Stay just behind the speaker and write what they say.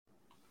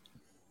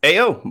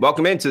Heyo,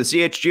 welcome into the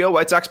CHGO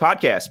White Sox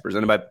Podcast,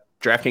 presented by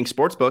DraftKings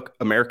Sportsbook,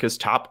 America's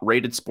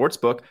top-rated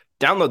sportsbook.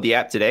 Download the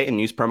app today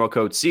and use promo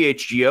code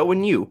CHGO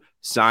when you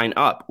sign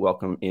up.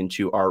 Welcome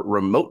into our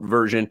remote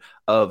version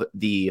of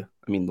the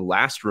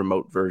last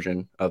remote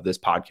version of this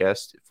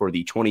podcast for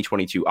the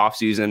 2022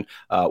 offseason.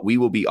 We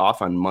will be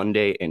off on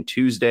Monday and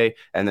Tuesday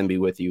and then be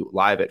with you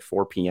live at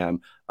 4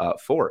 p.m.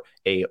 For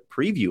a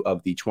preview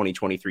of the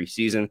 2023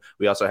 season.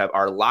 We also have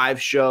our live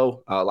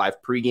show,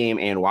 live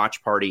pregame and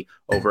watch party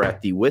over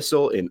at the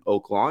Whistle in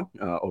Oak Lawn,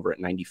 over at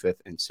 95th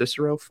and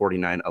Cicero,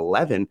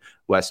 4911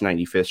 West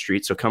 95th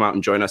Street. So come out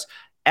and join us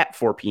at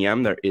 4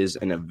 p.m. There is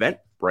an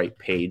Eventbrite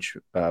page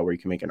where you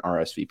can make an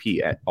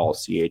RSVP at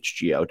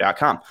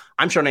allchgo.com.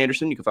 I'm Sean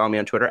Anderson. You can follow me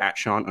on Twitter at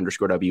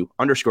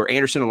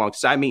Sean_W_Anderson.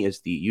 Alongside me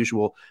is the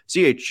usual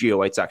CHGO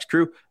White Sox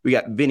crew. We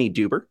got Vinny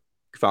Duber.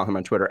 You can follow him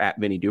on Twitter at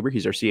Vinny Duber.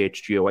 He's our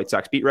CHGO White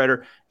Sox beat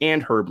writer.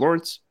 And Herb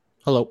Lawrence.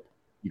 Hello.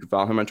 You can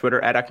follow him on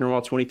Twitter at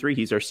Ecknerwall23.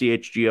 He's our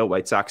CHGO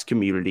White Sox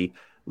community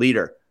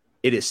leader.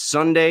 It is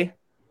Sunday.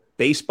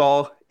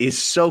 Baseball is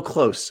so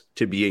close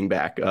to being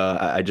back.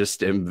 I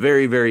just am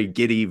very, very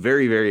giddy,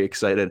 very, very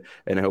excited,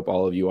 and I hope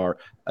all of you are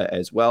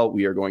as well.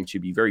 We are going to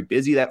be very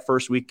busy that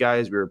first week,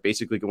 guys. We're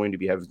basically going to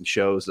be having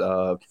shows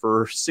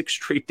for 6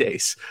 straight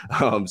days.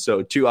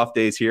 So 2 off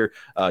days here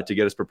to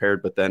get us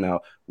prepared, but then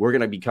we're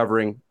going to be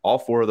covering all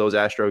 4 of those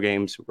Astro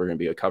games. We're going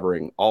to be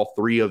covering all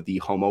 3 of the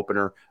home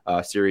opener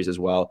series as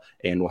well,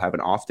 and we'll have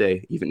an off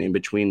day even in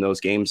between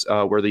those games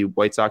where the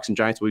White Sox and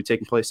Giants will be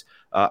taking place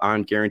at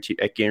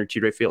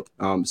Guaranteed Rate Field.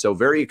 So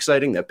very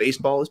exciting that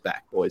baseball is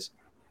back, boys.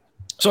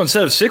 So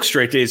instead of 6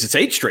 straight days, it's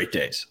 8 straight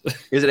days.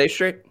 Is it 8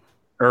 straight?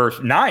 Or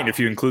 9 if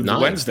you include 9.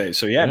 The Wednesday.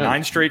 So yeah,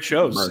 9 straight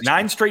shows. Mercy.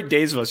 9 straight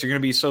days of us. You're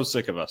going to be so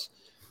sick of us.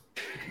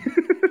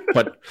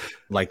 But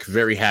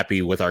very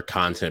happy with our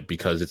content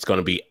because it's going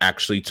to be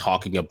actually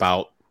talking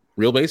about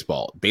real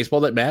baseball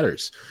that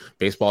matters,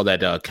 baseball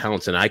that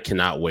counts. And I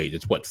cannot wait.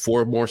 It's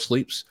 4 more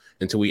sleeps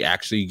until we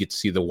actually get to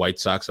see the White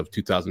Sox of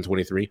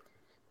 2023.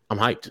 I'm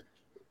hyped.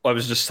 I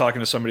was just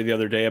talking to somebody the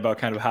other day about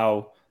kind of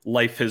how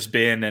life has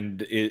been,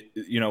 and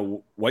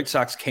White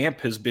Sox camp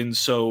has been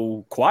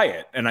so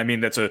quiet. And I mean,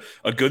 that's a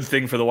good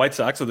thing for the White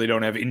Sox, so they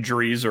don't have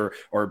injuries or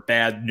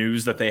bad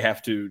news that they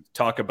have to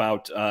talk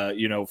about,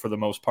 for the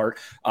most part.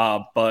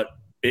 But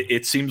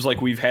it seems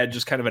like we've had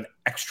just kind of an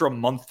extra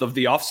month of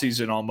the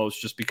offseason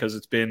almost, just because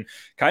it's been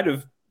kind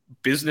of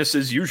business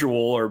as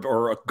usual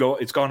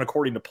it's gone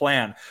according to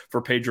plan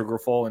for Pedro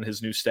Grifol and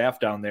his new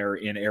staff down there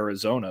in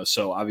Arizona.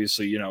 So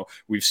obviously,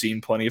 we've seen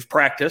plenty of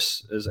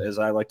practice, as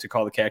I like to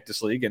call the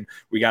Cactus League, and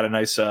we got a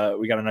nice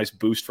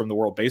boost from the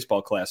World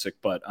Baseball Classic.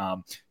 But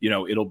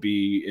it'll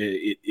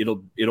be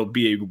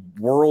a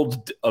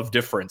world of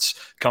difference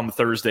come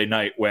Thursday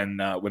night when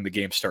the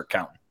games start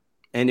counting.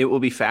 And it will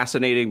be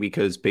fascinating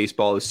because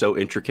baseball is so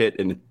intricate,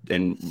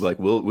 and like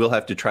we'll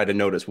have to try to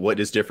notice what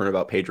is different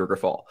about Pedro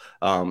Grifol.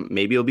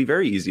 Maybe it'll be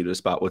very easy to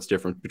spot what's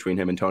different between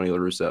him and Tony La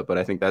Russa, but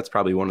I think that's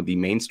probably one of the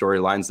main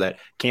storylines that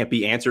can't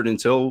be answered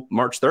until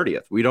March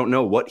 30th. We don't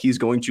know what he's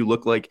going to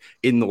look like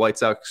in the White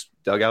Sox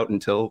dugout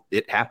until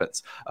it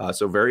happens.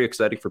 So very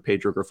exciting for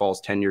Pedro Grifol's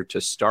tenure to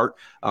start.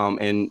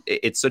 And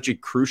it's such a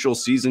crucial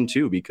season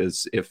too,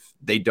 because if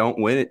they don't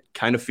win, it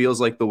kind of feels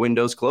like the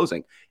window's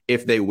closing.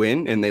 If they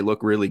win and they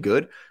look really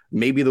good,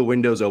 maybe the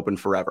window's open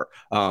forever.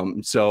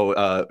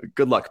 So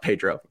good luck,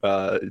 Pedro.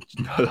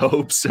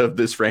 Hopes of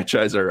this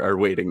franchise are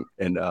waiting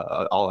and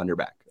all on your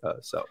back.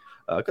 So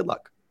good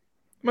luck.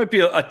 Might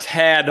be a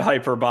tad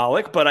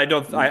hyperbolic, but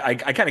I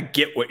kind of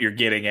get what you're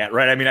getting at,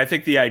 right? I mean, I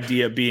think the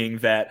idea being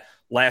that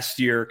last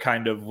year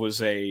kind of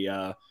was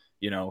a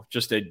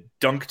just a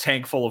dunk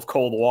tank full of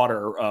cold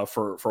water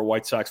for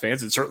White Sox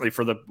fans, and certainly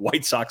for the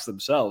White Sox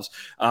themselves.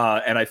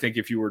 And I think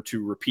if you were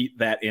to repeat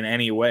that in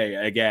any way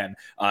again,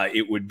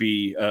 it would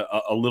be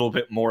a little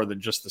bit more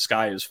than just the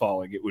sky is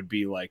falling. It would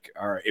be like,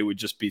 all right, it would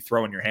just be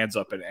throwing your hands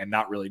up and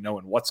not really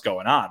knowing what's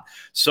going on.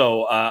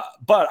 So,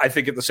 but I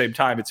think at the same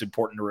time, it's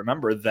important to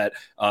remember that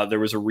there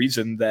was a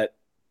reason that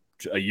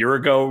a year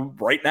ago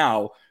right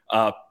now,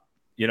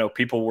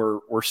 people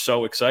were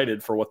so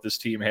excited for what this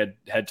team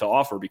had to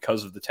offer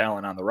because of the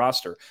talent on the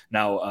roster.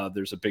 Now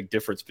there's a big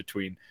difference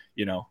between,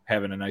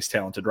 having a nice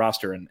talented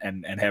roster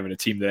and having a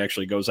team that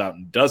actually goes out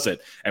and does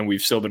it. And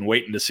we've still been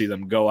waiting to see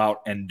them go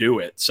out and do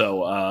it.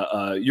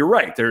 So you're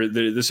right.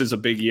 This is a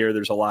big year.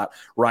 There's a lot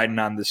riding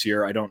on this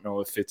year. I don't know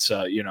if it's,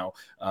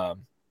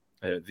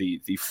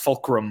 the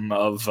fulcrum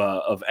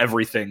of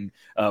everything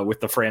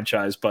with the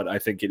franchise, but I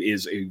think it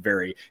is a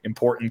very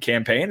important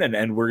campaign,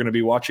 and we're going to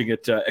be watching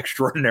it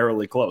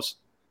extraordinarily close.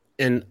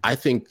 And I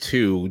think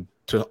too,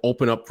 to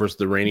open up versus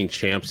the reigning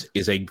champs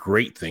is a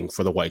great thing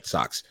for the White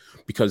Sox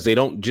because they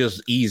don't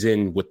just ease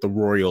in with the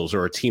Royals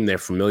or a team they're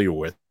familiar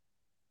with.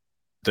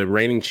 The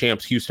reigning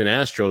champs, Houston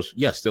Astros,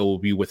 yes, they will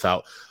be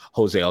without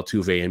Jose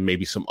Altuve and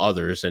maybe some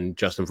others, and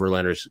Justin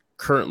Verlander's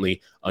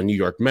currently a New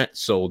York Met,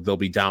 so they'll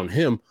be down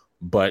him.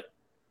 But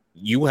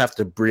you have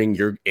to bring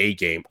your A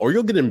game or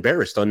you'll get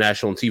embarrassed on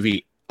national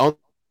TV.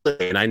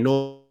 And I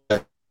know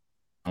that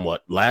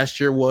what last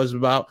year was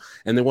about,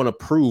 and they want to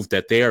prove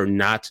that they are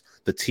not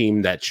the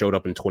team that showed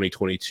up in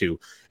 2022.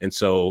 And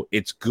so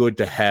it's good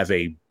to have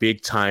a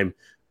big time,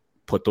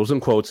 put those in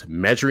quotes,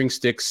 measuring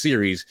stick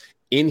series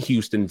in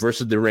Houston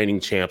versus the reigning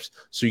champs,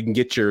 so you can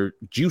get your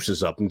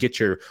juices up and get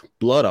your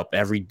blood up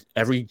every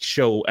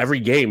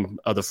game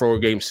of the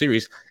 4-game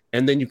series,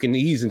 and then you can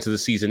ease into the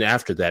season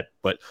after that.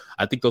 But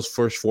I think those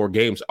first 4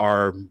 games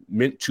are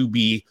meant to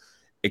be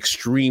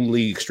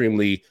extremely,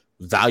 extremely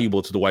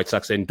valuable to the White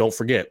Sox. And don't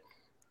forget,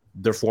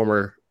 their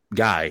former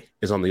guy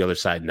is on the other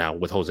side now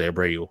with Jose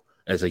Abreu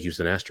as a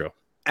Houston Astro.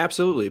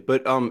 Absolutely.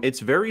 But it's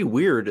very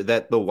weird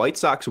that the White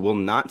Sox will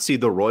not see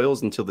the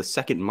Royals until the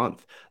second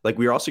month. Like,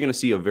 we're also going to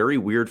see a very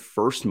weird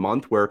first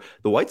month where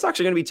the White Sox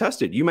are going to be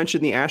tested. You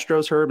mentioned the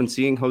Astros, Herb, and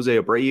seeing Jose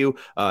Abreu.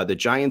 The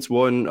Giants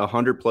won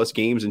 100+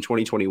 games in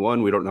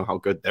 2021. We don't know how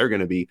good they're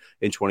going to be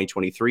in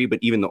 2023. But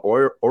even the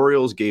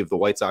Orioles gave the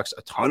White Sox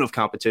a ton of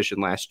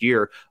competition last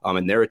year,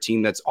 and they're a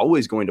team that's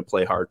always going to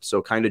play hard.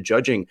 So kind of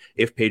judging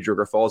if Pedro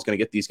Grifol is going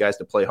to get these guys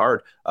to play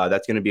hard,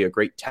 that's going to be a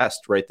great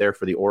test right there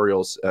for the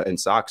Orioles and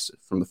Sox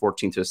from the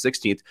 14th to the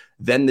 16th.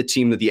 Then the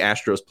team that the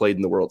Astros played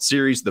in the World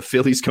Series, the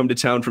Phillies come to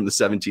town from the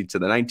 17th to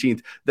the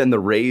 19th, then the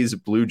Rays,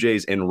 Blue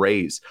Jays, and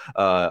Rays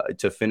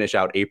to finish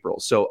out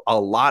April. So a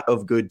lot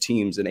of good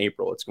teams in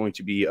April. It's going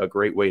to be a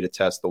great way to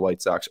test the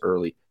White Sox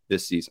early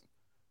this season.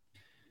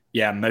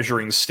 Yeah,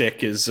 measuring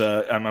stick is,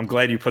 I'm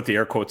glad you put the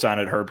air quotes on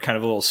it, Herb, kind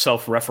of a little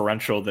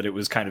self-referential that it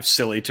was kind of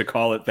silly to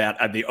call it that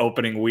at the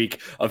opening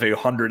week of a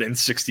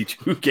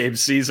 162-game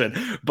season.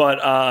 But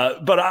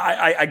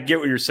I get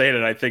what you're saying,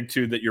 and I think,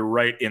 too, that you're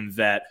right in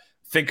that.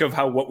 Think of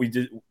what we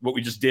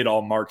just did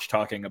all March,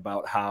 talking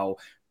about how,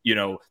 you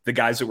know, the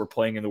guys that were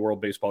playing in the World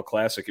Baseball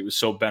Classic, it was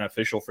so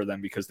beneficial for them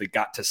because they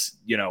got to,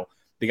 you know,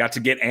 they got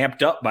to get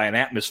amped up by an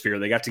atmosphere.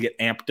 They got to get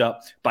amped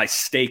up by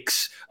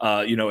stakes,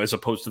 as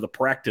opposed to the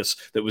practice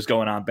that was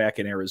going on back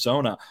in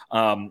Arizona.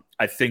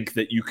 I think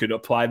that you could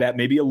apply that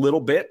maybe a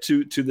little bit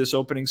to this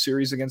opening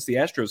series against the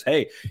Astros.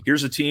 Hey,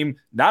 here's a team,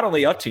 not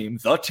only a team,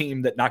 the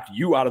team that knocked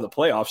you out of the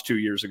playoffs 2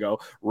 years ago,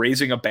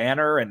 raising a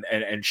banner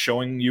and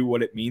showing you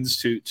what it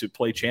means to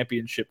play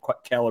championship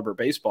caliber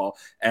baseball.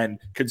 And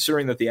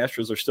considering that the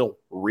Astros are still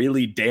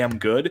really damn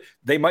good,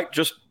 they might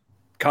just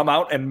come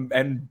out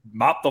and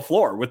mop the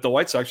floor with the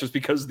White Sox, just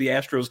because the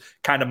Astros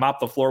kind of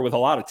mop the floor with a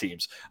lot of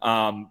teams.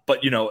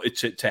 But,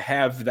 to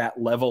have that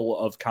level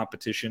of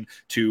competition,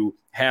 to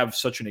have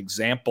such an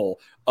example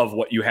of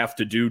what you have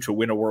to do to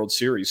win a World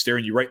Series,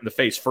 staring you right in the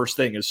face first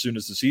thing as soon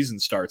as the season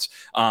starts.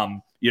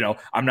 I'm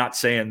not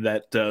saying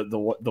that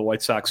the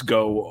White Sox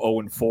go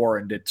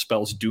 0-4 and it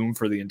spells doom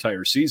for the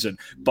entire season,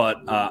 but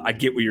I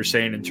get what you're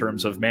saying in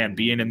terms of, man,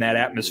 being in that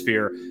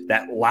atmosphere,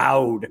 that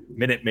loud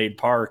Minute Maid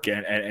Park,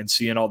 and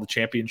seeing all the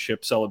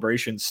championship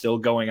celebrations still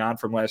going on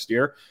from last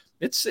year.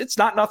 It's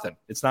not nothing.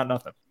 It's not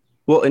nothing.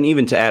 Well, and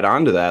even to add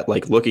on to that,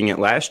 like looking at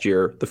last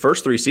year, the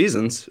first 3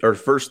 series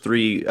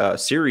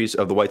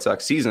of the White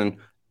Sox season,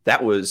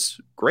 that was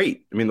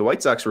great. I mean, the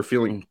White Sox were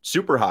feeling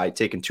super high,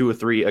 taking 2 of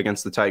 3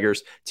 against the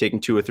Tigers,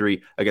 taking 2 of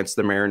 3 against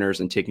the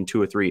Mariners, and taking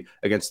 2 of 3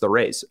 against the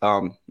Rays.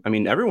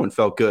 Everyone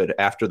felt good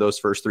after those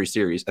first 3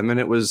 series. And then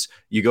it was,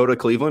 you go to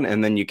Cleveland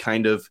and then you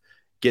kind of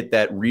get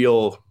that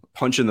real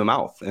punch in the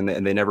mouth, and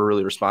they never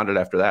really responded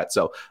after that.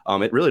 So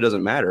it really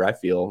doesn't matter, I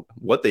feel,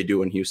 what they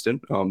do in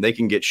Houston. They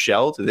can get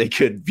shelled. They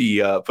could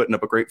be putting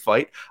up a great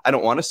fight. I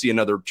don't want to see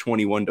another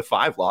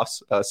 21-5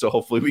 loss. So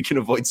hopefully we can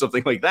avoid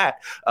something like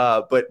that.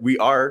 But we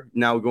are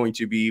now going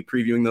to be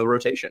previewing the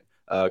rotation,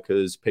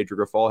 because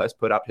Pedro Grifol has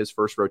put out his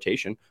first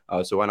rotation.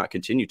 So why not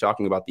continue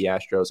talking about the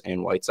Astros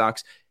and White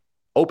Sox?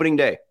 Opening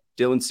day,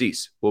 Dylan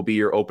Cease will be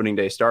your opening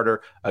day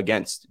starter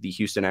against the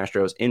Houston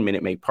Astros in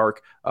Minute Maid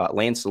Park.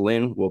 Lance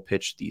Lynn will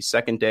pitch the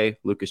second day.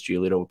 Lucas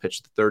Giolito will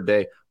pitch the third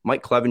day.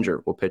 Mike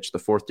Clevenger will pitch the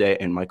fourth day.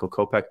 And Michael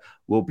Kopech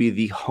will be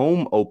the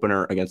home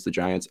opener against the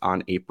Giants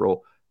on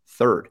April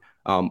 3rd.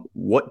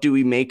 What do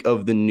we make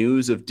of the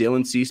news of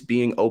Dylan Cease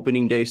being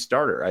opening day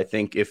starter? I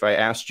think if I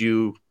asked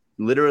you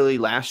literally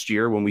last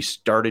year when we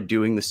started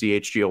doing the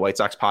CHGO White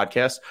Sox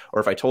podcast,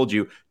 or if I told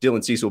you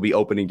Dylan Cease will be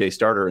opening day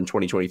starter in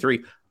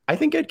 2023, I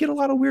think I'd get a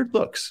lot of weird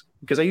looks,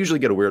 because I usually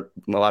get a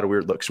lot of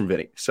weird looks from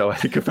Vinny. So I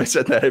think if I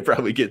said that, I'd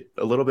probably get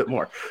a little bit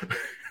more.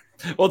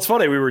 Well, it's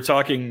funny. We were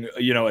talking,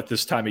 at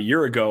this time a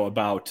year ago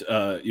about,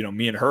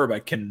 me and Herb. I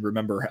can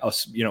remember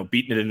us,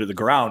 beating it into the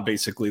ground.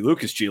 Basically,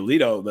 Lucas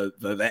Giolito,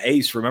 the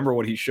ace. Remember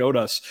what he showed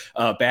us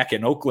back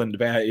in Oakland,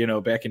 back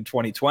in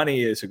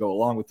 2020, to go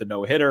along with the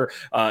no hitter.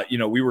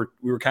 We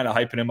were kind of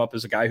hyping him up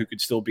as a guy who could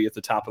still be at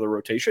the top of the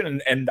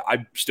rotation, and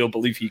I still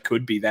believe he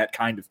could be that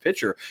kind of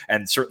pitcher,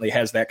 and certainly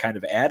has that kind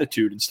of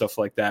attitude and stuff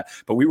like that.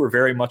 But we were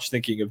very much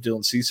thinking of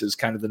Dylan Cease as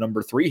kind of the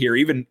number 3 here,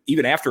 even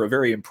after a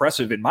very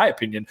impressive, in my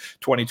opinion,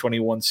 2021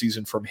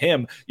 season from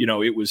him.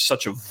 It was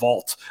such a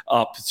vault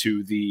up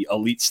to the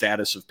elite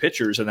status of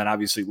pitchers. And then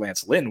obviously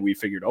Lance Lynn, we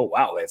figured, oh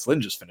wow, Lance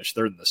Lynn just finished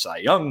 3rd in the Cy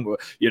Young.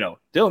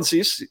 Dylan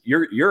Cease,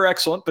 you're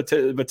excellent,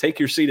 but take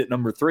your seat at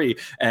number 3.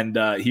 And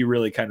he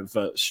really kind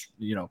of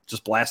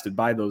just blasted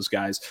by those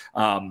guys.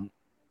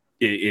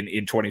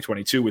 in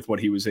 2022 with what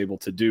he was able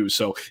to do.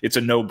 So it's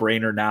a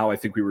no-brainer now. I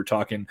think we were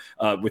talking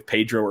with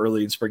Pedro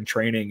early in spring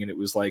training, and it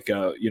was like,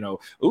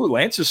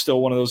 Lance is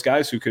still one of those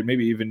guys who could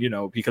maybe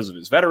even, because of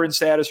his veteran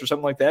status or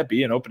something like that,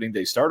 be an opening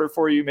day starter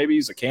for you. Maybe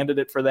he's a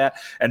candidate for that.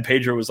 And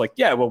Pedro was like,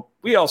 yeah, well,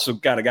 we also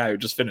got a guy who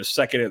just finished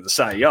second in the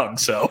Cy Young.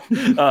 So,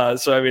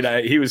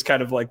 he was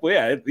kind of like, well,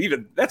 yeah,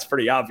 even that's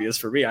pretty obvious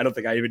for me. I don't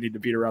think I even need to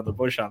beat around the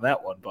bush on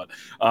that one. But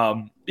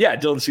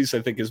Dylan Cease,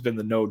 I think, has been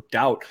the no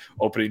doubt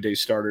opening day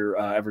starter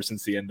ever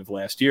since the end of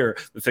last year.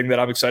 The thing that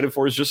I'm excited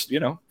for is just,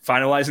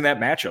 finalizing that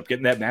matchup,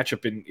 getting that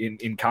matchup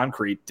in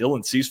concrete.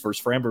 Dylan Cease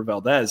versus Framber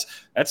Valdez.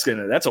 That's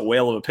a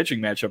whale of a pitching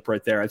matchup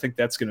right there. I think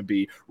that's going to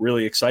be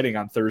really exciting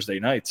on Thursday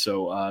night.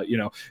 So,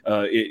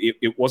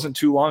 it wasn't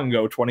too long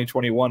ago,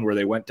 2021, where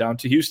they went down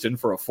to Houston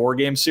for a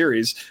 4-game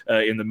series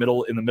in the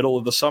middle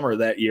of the summer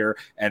that year,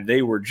 and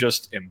they were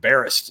just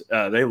embarrassed.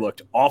 They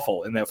looked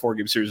awful in that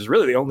 4-game series. It was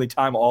really the only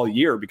time all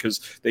year, because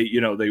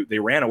they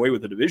ran away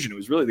with the division. It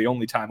was really the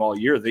only time all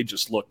year they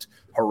just looked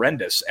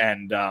horrendous.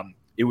 And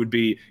it would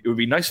be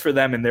nice for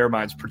them in their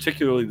minds,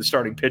 particularly the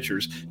starting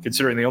pitchers,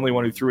 considering the only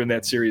one who threw in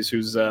that series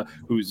who's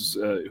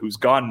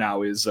gone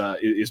now is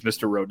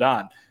Mr.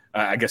 Rodon.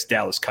 I guess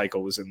Dallas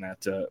Keuchel was in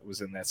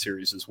that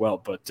series as well.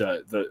 But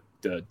the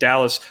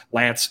Dallas,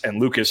 Lance, and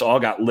Lucas all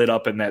got lit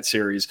up in that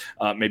series.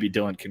 Maybe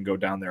Dylan can go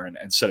down there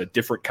and set a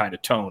different kind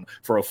of tone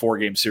for a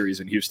 4-game series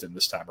in Houston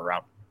this time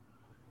around.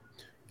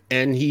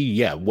 And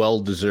he,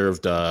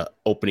 well-deserved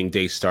opening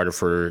day starter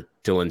for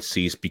Dylan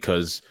Cease,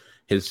 because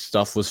his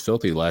stuff was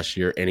filthy last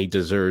year, and he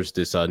deserves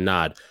this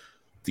nod.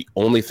 The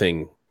only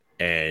thing,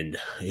 and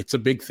it's a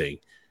big thing,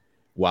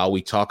 while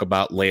we talk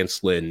about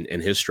Lance Lynn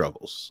and his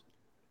struggles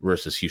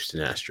versus Houston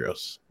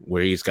Astros,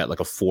 where he's got like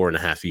a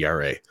 4.5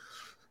 ERA,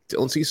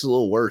 Dylan Cease is a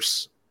little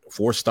worse.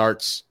 4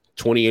 starts,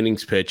 20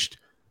 innings pitched,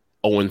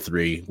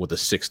 0-3 with a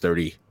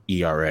 6.30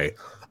 ERA.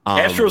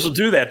 Astros will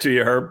do that to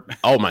you, Herb.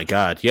 Oh my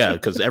God, yeah,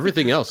 because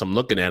everything else I'm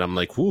looking at, I'm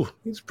like, whoo,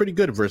 he's pretty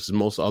good versus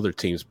most other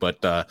teams.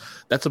 But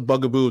that's a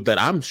bugaboo that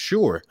I'm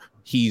sure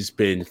he's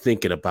been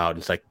thinking about.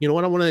 It's like, you know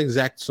what, I want to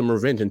exact some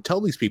revenge and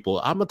tell these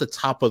people I'm at the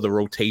top of the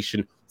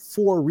rotation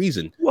for a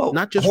reason. Well,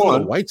 not just for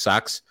the White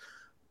Sox,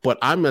 but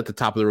I'm at the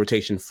top of the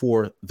rotation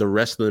for the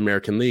rest of the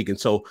American League. And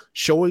so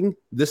showing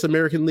this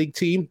American League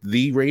team,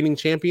 the reigning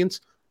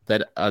champions,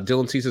 that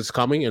Dylan Cease is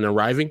coming and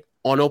arriving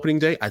on opening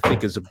day, I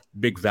think is a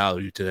big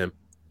value to him.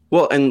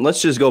 Well, and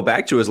let's just go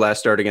back to his last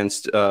start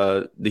against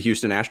the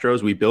Houston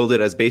Astros. We billed it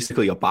as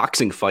basically a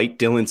boxing fight,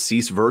 Dylan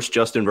Cease versus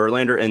Justin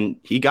Verlander, and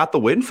he got the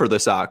win for the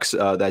Sox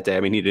that day. I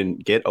mean, he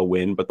didn't get a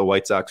win, but the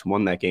White Sox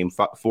won that game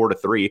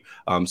 4-3.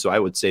 So I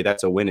would say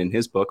that's a win in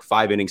his book.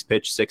 5 innings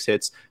pitched, 6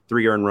 hits,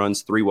 3 earned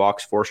runs, 3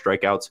 walks, 4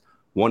 strikeouts,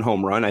 1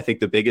 home run. I think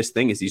the biggest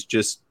thing is he's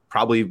just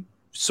probably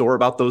sore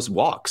about those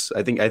walks.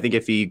 I think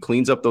if he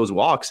cleans up those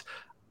walks,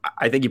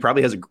 I think he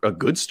probably has a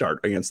good start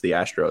against the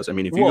Astros. I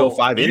mean, if you go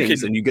 5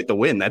 innings and you get the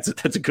win, that's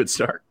a good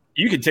start.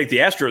 You can take the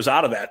Astros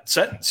out of that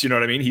sentence. You know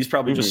what I mean? He's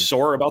probably just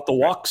sore about the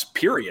walks,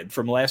 period,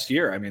 from last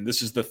year. I mean,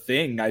 this is the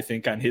thing, I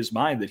think, on his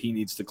mind that he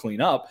needs to clean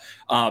up.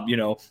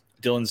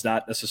 Dylan's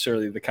not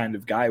necessarily the kind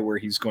of guy where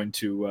he's going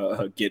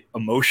to get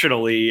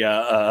emotionally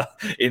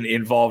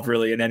involved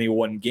really in any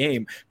one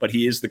game, but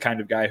he is the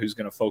kind of guy who's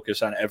going to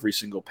focus on every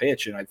single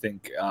pitch. And I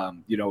think,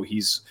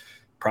 he's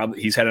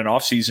had an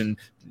offseason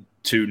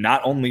to not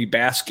only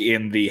bask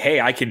in the,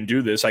 hey, I can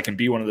do this, I can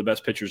be one of the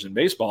best pitchers in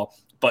baseball,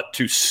 but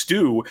to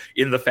stew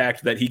in the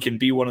fact that he can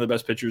be one of the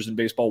best pitchers in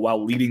baseball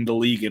while leading the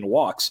league in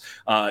walks.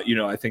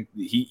 I think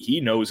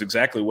he knows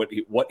exactly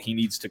what he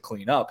needs to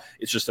clean up.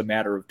 It's just a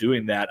matter of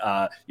doing that,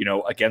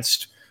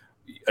 against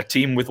a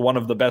team with one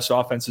of the best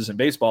offenses in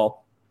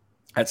baseball.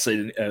 That's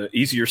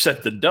easier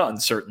said than done,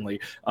 certainly.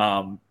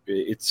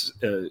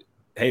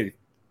 Hey,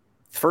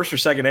 first or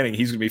second inning,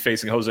 he's going to be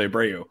facing Jose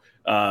Abreu.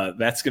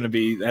 That's going to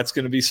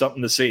be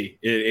something to see.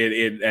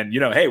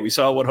 Hey, we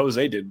saw what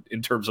Jose did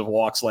in terms of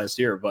walks last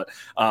year, but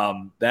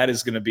that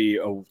is going to be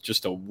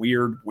just a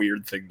weird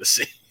thing to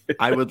see.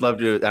 I would love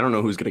to. I don't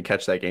know who's going to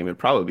catch that game. It'd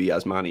probably be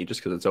Yasmani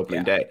just because it's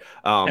opening day.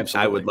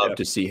 I would love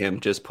to see him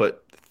just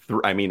put.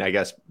 I mean, I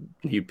guess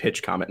you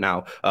pitch comment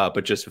now,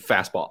 but just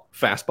fastball,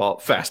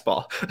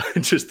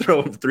 just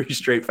throw him 3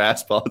 straight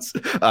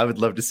fastballs. I would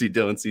love to see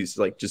Dylan Cease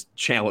just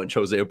challenge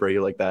Jose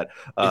Abreu like that.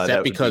 Is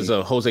that because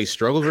Jose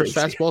struggles with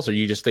fastballs, or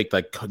you just think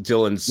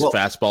Dylan's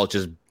fastball is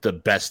just the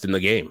best in the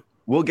game?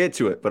 We'll get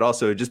to it, but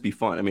also it'd just be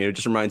fun. I mean, it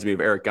just reminds me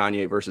of Eric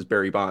Gagne versus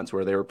Barry Bonds,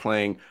 where they were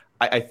playing,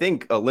 I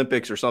think,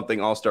 Olympics or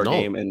something, all-star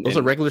game. And it was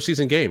a regular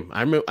seasim game.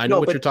 I know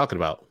what you're talking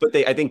about. But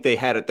I think they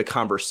had the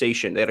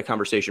conversation. They had a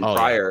conversation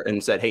prior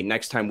and said, hey,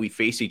 next time we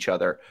face each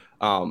other,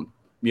 I'm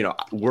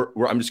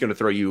just going to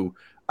throw you.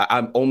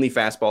 I'm only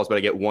fastballs, but I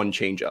get 1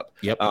 changeup.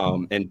 Yep.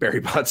 And Barry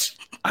Bonds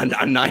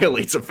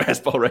annihilates a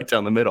fastball right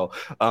down the middle.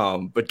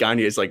 But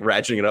Gagne is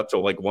ratcheting it up to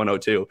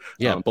 102.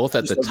 Yeah, both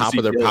at the top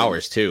of their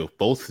powers too.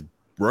 Both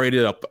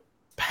rated up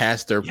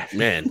past their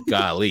man.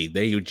 Golly,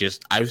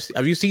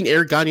 have you seen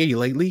Eric Gagne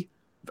lately?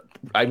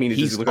 I mean,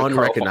 he's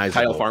unrecognizable.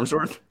 Kyle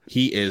Farnsworth.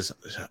 He is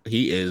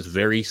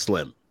very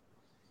slim.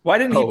 Why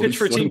didn't he pitch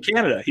for Team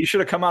Canada? He should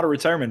have come out of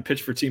retirement and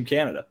pitched for Team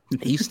Canada.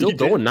 He's still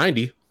throwing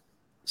 90.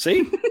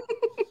 See?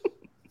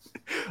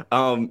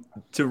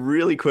 To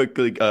really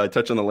quickly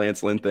touch on the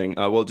Lance Lynn thing,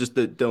 just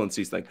the Dylan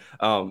Cease thing.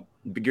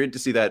 Be great to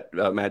see that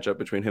matchup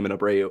between him and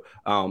Abreu.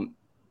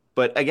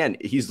 But again,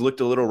 he's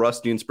looked a little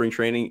rusty in spring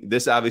training.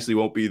 This obviously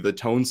won't be the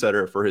tone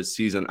setter for his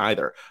season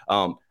either.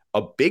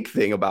 A big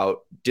thing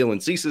about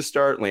Dylan Cease's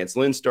start, Lance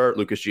Lynn's start,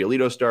 Lucas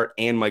Giolito's start,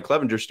 and Mike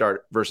Clevenger's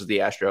start versus the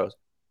Astros,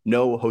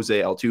 no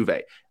Jose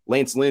Altuve.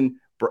 Lance Lynn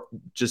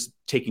just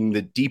taking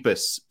the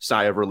deepest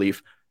sigh of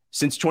relief.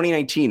 Since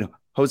 2019,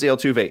 Jose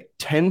Altuve,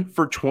 10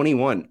 for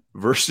 21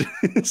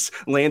 versus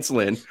Lance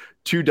Lynn,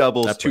 2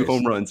 doubles, 2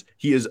 home runs.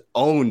 He has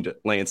owned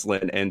Lance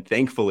Lynn, and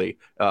thankfully,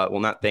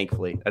 not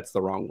thankfully, that's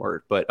the wrong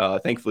word, but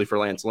thankfully for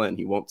Lance Lynn,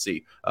 he won't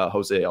see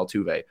Jose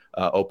Altuve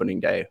opening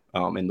day,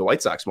 and the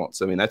White Sox won't.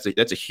 So, I mean, that's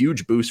a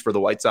huge boost for the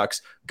White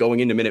Sox going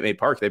into Minute Maid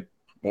Park. They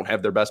won't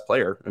have their best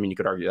player. I mean, you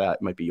could argue that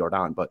it might be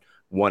Jordan, but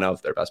one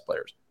of their best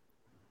players.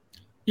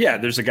 Yeah,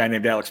 there's a guy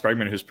named Alex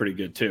Bregman who's pretty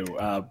good too.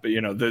 But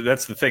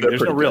that's the thing.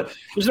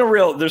 There's no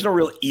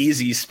real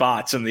easy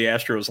spots in the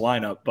Astros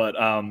lineup. But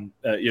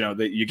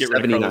you get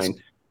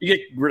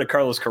rid of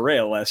Carlos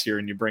Correa last year,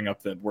 and you bring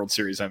up the World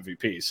Series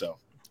MVP. So,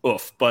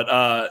 oof. But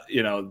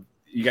you got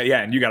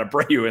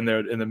Abreu in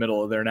there in the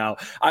middle of there now.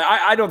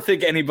 I don't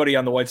think anybody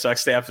on the White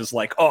Sox staff is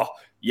like, oh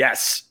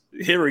yes,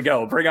 here we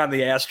go, bring on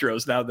the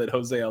Astros now that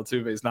Jose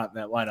Altuve is not in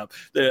that lineup.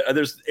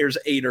 There's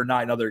 8 or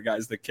 9 other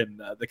guys that can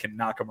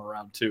knock him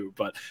around too.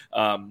 But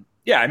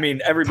I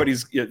mean,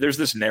 there's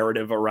this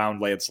narrative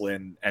around Lance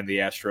Lynn and the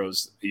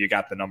Astros. You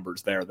got the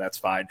numbers there. That's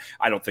fine.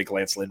 I don't think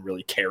Lance Lynn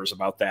really cares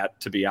about that,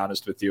 to be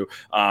honest with you.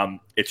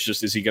 It's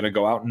just, is he going to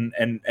go out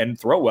and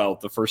throw well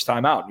the first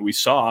time out? And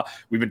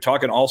we've been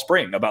talking all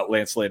spring about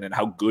Lance Lynn and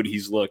how good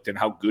he's looked and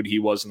how good he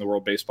was in the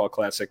World Baseball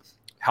Classic,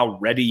 how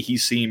ready he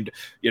seemed,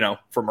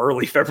 from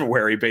early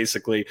February,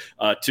 basically,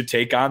 to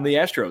take on the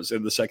Astros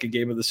in the second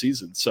game of the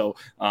season. So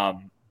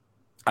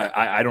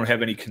I don't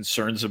have any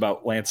concerns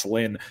about Lance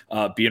Lynn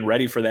being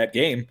ready for that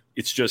game.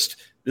 It's just,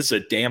 this is a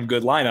damn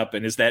good lineup.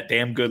 And is that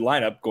damn good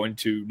lineup going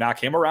to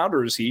knock him around,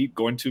 or is he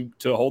going to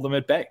hold them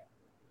at bay?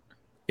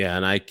 Yeah,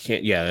 and I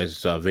can't,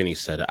 as Vinny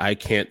said, I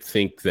can't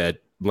think that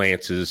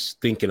Lance is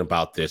thinking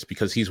about this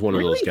because he's one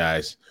of those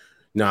guys.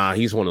 Nah,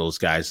 he's one of those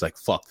guys like,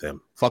 fuck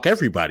them. Fuck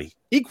everybody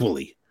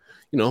equally.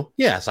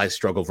 Yes, I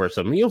struggle versus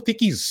him. You don't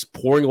think he's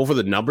pouring over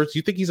the numbers?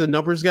 You think he's a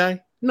numbers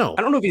guy? No.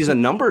 I don't know if he's a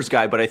numbers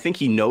guy, but I think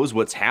he knows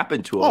what's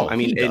happened to him. Oh, I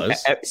mean,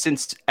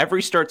 since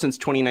every start since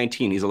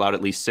 2019, he's allowed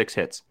at least 6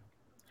 hits.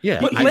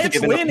 Yeah. But Lance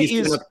Lynn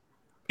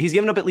he's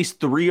given up at least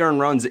 3 earned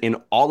runs in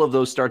all of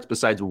those starts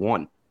besides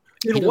 1.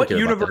 In what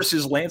universe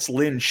is Lance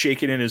Lynn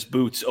shaking in his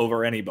boots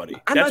over anybody?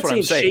 I'm not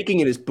saying shaking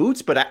in his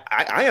boots, but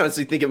I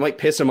honestly think it might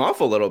piss him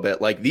off a little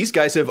bit. Like, these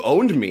guys have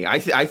owned me. I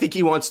think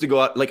he wants to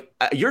go out. Like,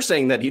 you're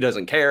saying that he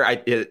doesn't care.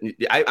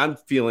 I'm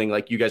feeling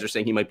like you guys are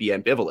saying he might be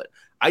ambivalent.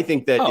 I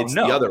think that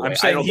the other way. I'm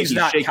saying he's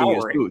not shaking cowering.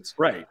 his boots.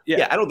 Right.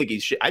 Yeah. I don't think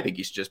I think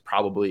he's just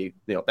probably,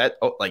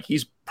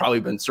 he's probably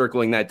been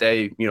circling that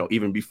day,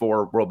 even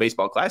before World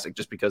Baseball Classic,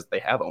 just because they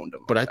have owned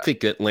him. But I think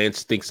that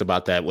Lance thinks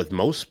about that with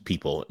most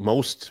people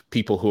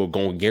who are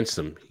going against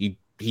him.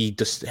 He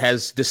just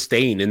has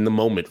disdain in the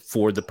moment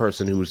for the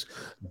person who's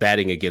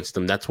batting against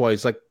him. That's why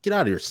he's like, get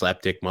out of here,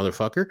 slapdick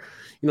motherfucker.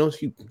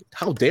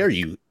 How dare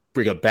you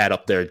bring a bat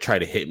up there and try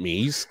to hit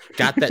me? He's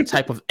got that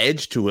type of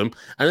edge to him.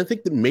 And I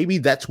think that maybe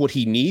that's what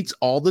he needs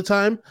all the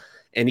time,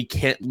 and he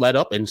can't let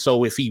up. And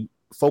so if he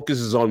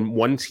focuses on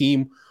one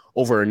team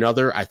over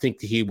another, I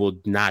think he will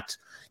not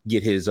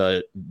get his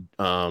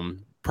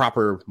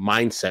proper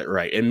mindset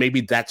right. And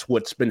maybe that's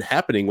what's been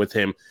happening with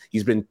him.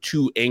 He's been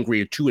too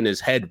angry or too in his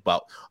head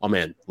about, oh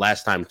man,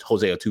 last time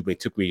Jose Altuve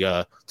took me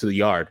to the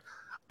yard,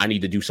 I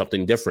need to do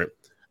something different.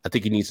 I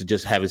think he needs to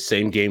just have his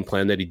same game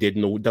plan that he did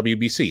in the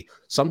WBC.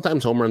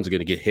 Sometimes home runs are going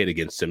to get hit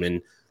against him,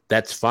 and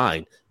that's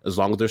fine as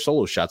long as they're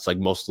solo shots, like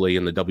mostly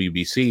in the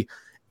WBC,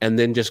 and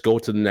then just go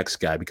to the next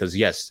guy. Because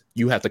yes,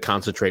 you have to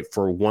concentrate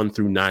for 1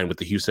 through 9 with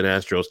the Houston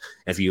Astros.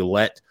 If you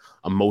let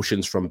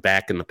emotions from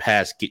back in the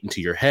past get into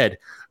your head,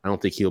 I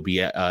don't think he'll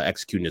be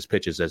executing his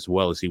pitches as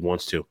well as he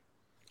wants to.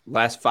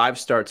 Last 5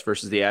 starts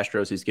versus the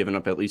Astros, he's given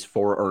up at least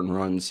 4 earned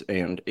runs.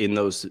 And in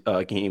those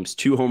games,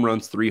 2 home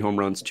runs, 3 home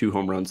runs, 2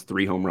 home runs,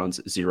 3 home runs,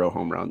 0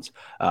 home runs.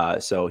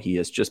 So he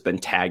has just been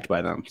tagged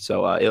by them.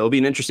 So it'll be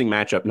an interesting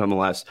matchup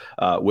nonetheless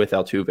with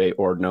Altuve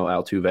or no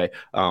Altuve.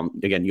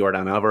 Again,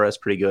 Yordan Alvarez,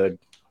 pretty good.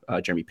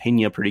 Jeremy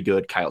Pena, pretty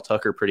good. Kyle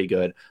Tucker, pretty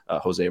good.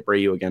 Jose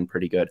Abreu, again,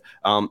 pretty good.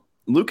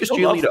 Lucas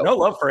Giolito. No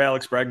love for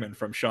Alex Bregman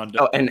from Sean.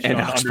 And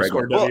Alex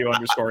Bregman.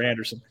 W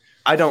Anderson.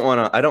 I don't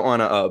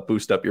want to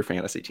boost up your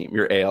fantasy team,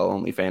 your AL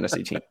only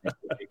fantasy team,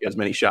 as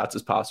many shots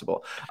as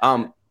possible.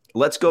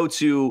 Let's go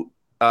to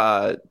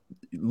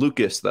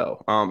Lucas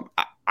though.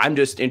 I'm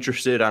just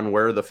interested on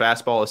where the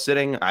fastball is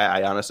sitting.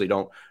 I honestly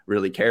don't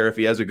really care if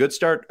he has a good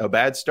start, a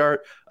bad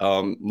start.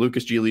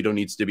 Lucas Giolito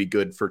needs to be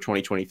good for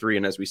 2023.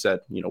 And as we said,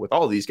 with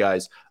all of these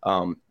guys,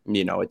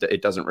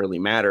 it doesn't really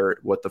matter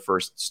what the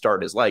first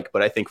start is like.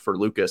 But I think for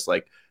Lucas,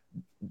 like,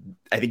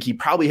 I think he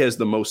probably has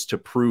the most to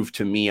prove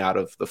to me out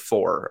of the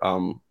four.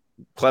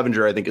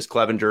 Clevenger, I think, is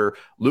Clevenger.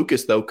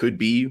 Lucas, though, could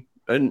be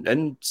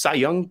an Cy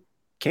Young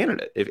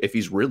candidate if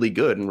he's really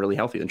good and really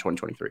healthy in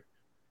 2023.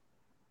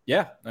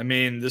 Yeah, I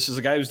mean, this is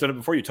a guy who's done it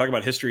before. You talk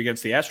about history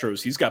against the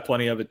Astros. He's got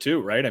plenty of it too,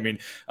 right? I mean,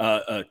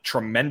 a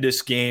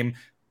tremendous game.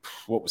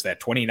 What was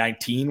that,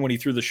 2019 when he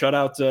threw the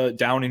shutout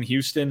down in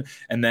Houston,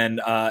 and then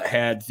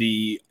had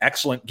the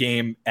excellent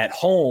game at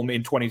home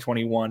in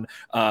 2021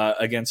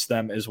 against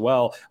them as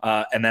well.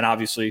 And then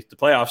obviously the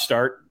playoff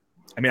start.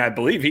 I mean, I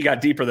believe he got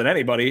deeper than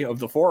anybody of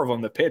the four of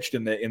them that pitched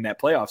in that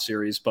playoff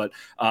series, but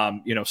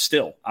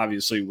still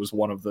obviously was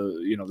one of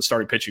the, the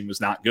starting pitching was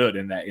not good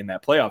in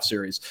that playoff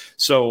series.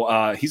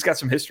 So he's got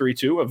some history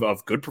too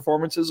of good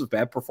performances, of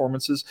bad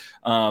performances.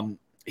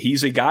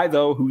 He's a guy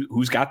though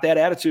who's got that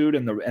attitude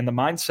and the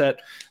mindset.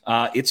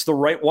 It's the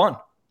right one,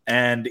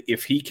 and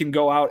if he can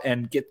go out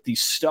and get the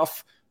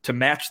stuff to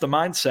match the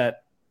mindset,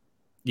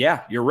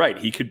 yeah, you're right.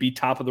 He could be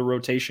top of the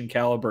rotation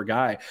caliber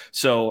guy.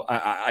 So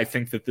I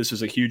think that this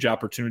is a huge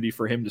opportunity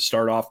for him to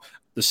start off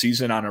the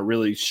season on a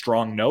really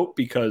strong note,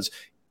 because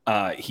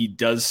he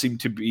does seem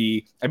to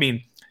be, I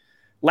mean,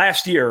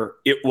 last year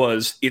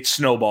it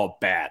snowballed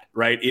bad,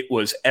 right? It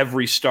was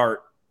every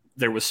start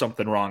there was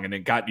something wrong, and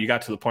you got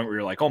to the point where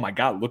you're like, oh my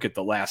God, look at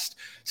the last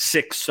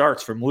 6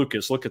 starts from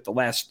Lucas. Look at the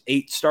last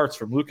 8 starts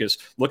from Lucas.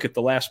 Look at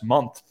the last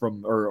month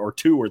from, or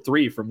 2 or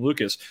 3 from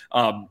Lucas.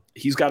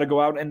 He's got to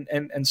go out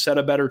and set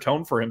a better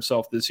tone for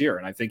himself this year.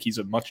 And I think he's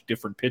a much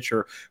different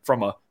pitcher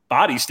from a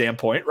body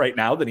standpoint right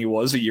now than he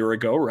was a year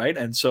ago. Right.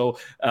 And so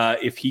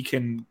if he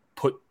can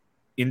put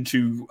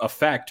into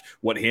effect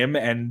what him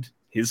and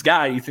his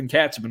guy, Ethan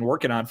Katz, have been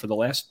working on for the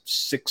last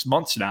 6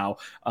 months now,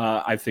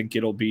 I think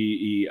it'll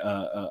be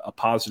a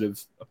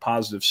positive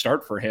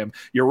start for him.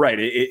 You're right.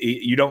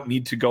 You don't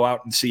need to go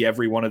out and see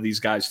every one of these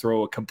guys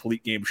throw a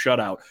complete game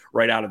shutout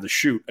right out of the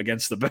chute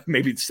against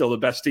maybe still the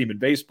best team in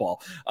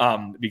baseball,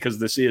 because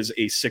this is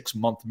a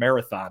 6-month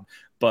marathon.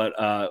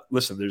 But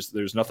listen,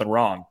 there's nothing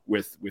wrong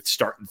with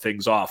starting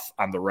things off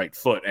on the right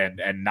foot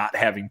and not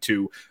having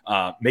to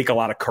make a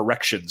lot of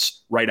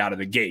corrections right out of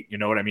the gate. You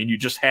know what I mean? You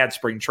just had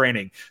spring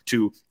training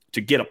to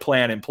get a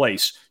plan in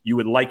place. You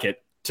would like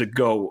it to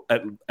go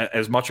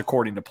as much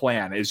according to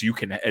plan as you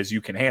can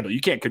handle. You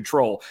can't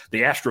control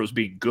the Astros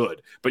being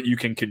good, but you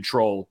can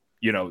control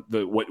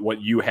what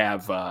you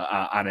have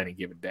on any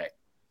given day.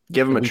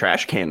 Give them a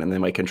trash can, and they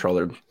might control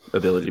their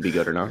ability to be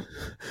good or not.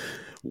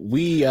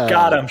 We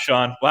got him,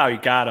 Sean. Wow, you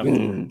got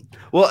him.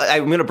 Well,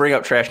 I'm going to bring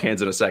up trash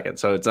cans in a second,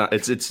 so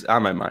it's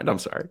on my mind. I'm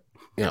sorry.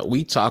 Yeah,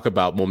 we talk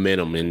about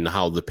momentum and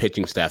how the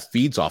pitching staff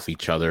feeds off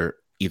each other,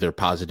 either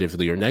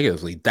positively or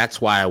negatively.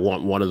 That's why I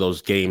want one of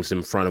those games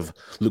in front of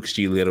Lucas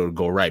Giolito to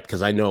go right,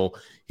 because I know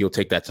he'll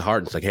take that to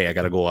heart. It's like, hey, I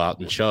got to go out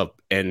and shove.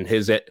 And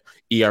his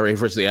ERA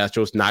versus the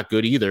Astros not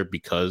good either,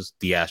 because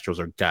the Astros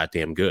are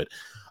goddamn good.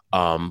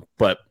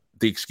 But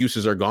the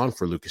excuses are gone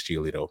for Lucas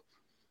Giolito.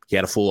 He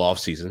had a full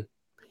offseason.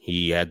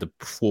 He had the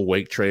full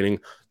weight training,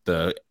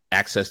 the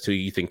access to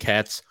Ethan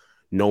Katz,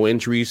 no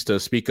injuries to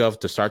speak of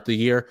to start the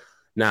year.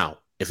 Now,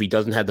 if he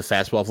doesn't have the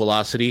fastball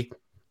velocity,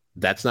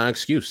 that's not an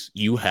excuse.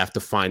 You have to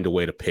find a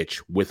way to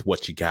pitch with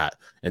what you got.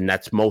 And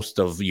that's most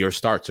of your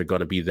starts are going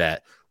to be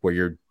that, where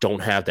you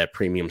don't have that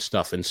premium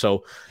stuff. And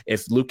so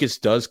if Lucas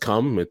does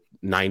come with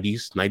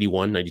 90s,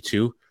 91,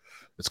 92,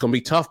 it's going to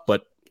be tough,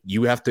 but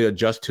you have to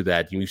adjust to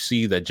that. You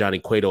see that Johnny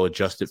Cueto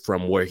adjusted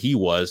from where he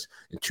was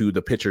to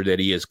the pitcher that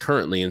he is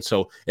currently. And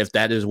so if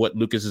that is what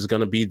Lucas is going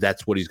to be,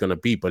 that's what he's going to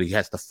be. But he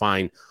has to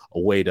find a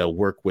way to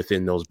work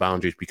within those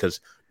boundaries, because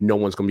no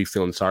one's going to be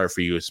feeling sorry for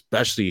you,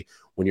 especially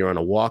when you're on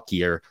a walk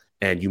year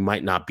and you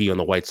might not be on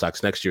the White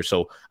Sox next year.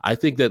 So I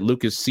think that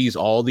Lucas sees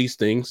all these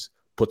things,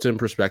 puts it in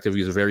perspective.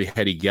 He's a very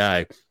heady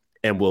guy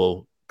and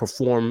will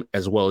perform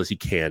as well as he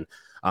can.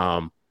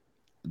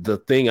 The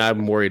thing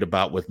I'm worried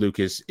about with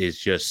Lucas is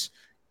just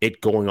it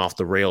going off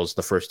the rails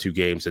the first 2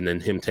 games, and then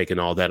him taking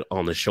all that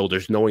on the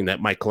shoulders, knowing that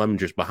Mike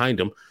Clevenger's behind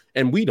him.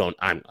 And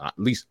at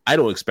least I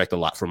don't expect a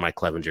lot from Mike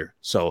Clevenger.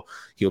 So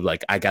he'll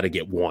I got to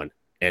get one.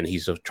 And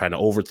he's trying to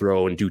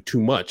overthrow and do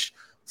too much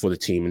for the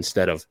team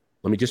instead of,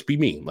 let me just be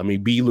me. Let me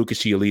be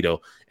Lucas Giolito,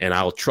 and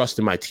I'll trust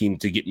in my team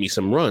to get me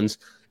some runs.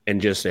 And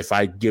just if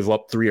I give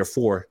up 3 or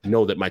 4,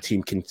 know that my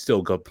team can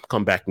still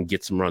come back and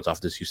get some runs off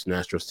this Houston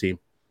Astros team.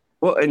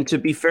 Well, and to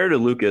be fair to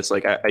Lucas,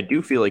 I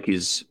do feel like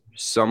he's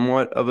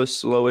somewhat of a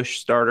slowish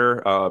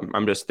starter.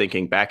 I'm just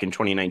thinking back in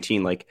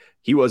 2019,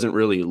 he wasn't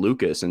really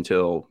Lucas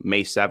until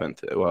May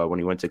 7th when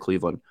he went to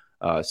Cleveland.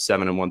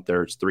 7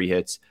 1/3, 3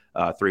 hits,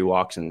 3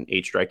 walks, and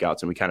 8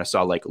 strikeouts. And we kind of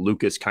saw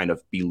Lucas kind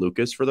of be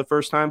Lucas for the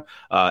first time.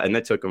 And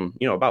that took him,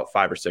 about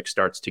 5 or 6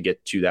 starts to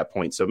get to that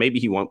point. So maybe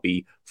he won't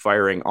be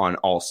firing on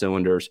all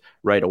cylinders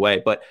right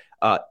away, but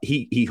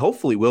he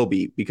hopefully will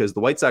be, because the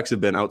White Sox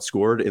have been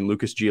outscored in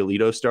Lucas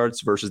Giolito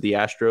starts versus the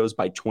Astros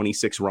by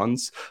 26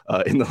 runs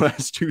in the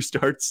last 2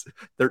 starts,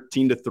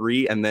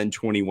 13-3 and then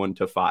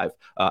 21-5.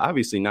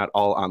 Obviously not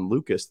all on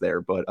Lucas there,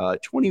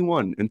 but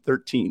 21 and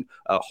 13.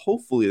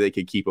 Hopefully they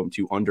could keep him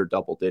to under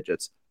double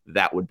digits.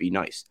 That would be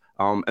nice.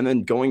 And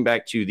then going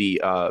back to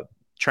the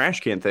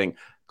trash can thing.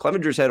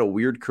 Clevenger's had a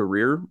weird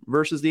career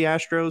versus the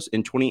Astros.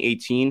 In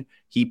 2018,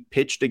 he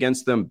pitched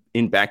against them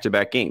in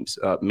back-to-back games,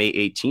 May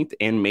 18th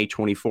and May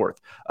 24th.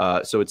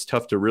 So it's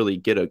tough to really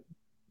get a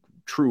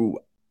true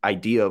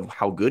idea of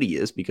how good he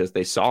is because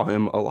they saw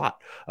him a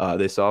lot.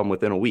 They saw him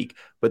within a week.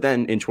 But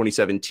then in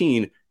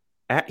 2017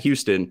 at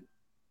Houston,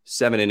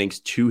 7 innings,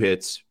 2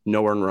 hits,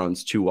 no earned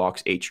runs, 2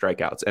 walks, 8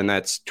 strikeouts. And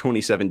that's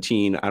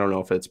 2017. I don't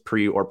know if it's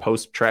pre or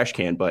post trash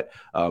can, but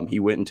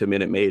he went into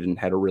Minute Maid and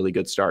had a really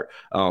good start.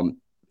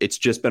 It's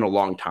just been a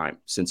long time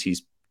since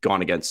he's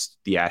gone against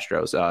the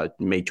Astros.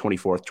 May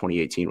 24th,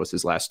 2018 was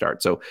his last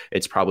start. So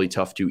it's probably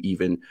tough to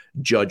even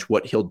judge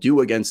what he'll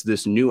do against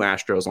this new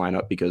Astros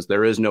lineup because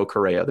there is no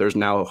Correa. There's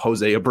now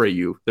Jose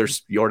Abreu.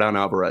 There's Yordan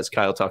Alvarez,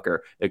 Kyle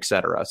Tucker,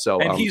 etc. So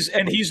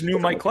he's new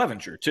Mike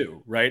Clevenger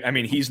too, right? I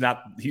mean, he's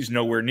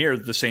nowhere near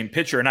the same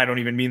pitcher. And I don't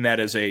even mean that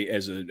as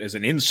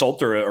an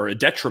insult or a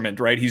detriment,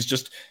 right?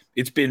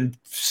 It's been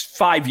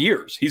 5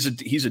 years. He's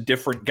a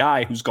different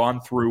guy who's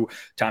gone through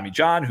Tommy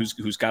John, who's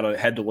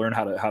had to learn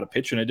how to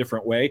pitch in a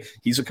different way.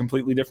 He's a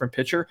completely different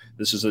pitcher.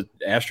 This is an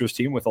Astros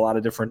team with a lot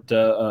of different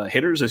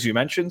hitters, as you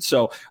mentioned.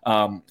 So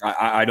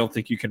I don't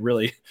think you can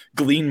really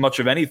glean much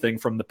of anything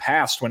from the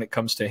past when it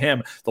comes to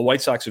him. The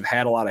White Sox have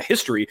had a lot of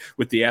history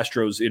with the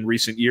Astros in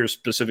recent years,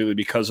 specifically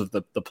because of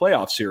the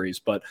playoff series.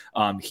 But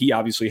he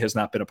obviously has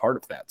not been a part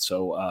of that.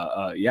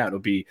 So it'll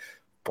be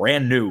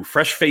brand new,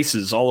 fresh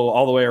faces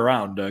all the way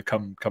around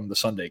come the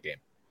Sunday game.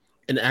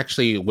 And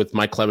actually, with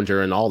Mike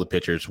Clevenger and all the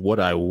pitchers, what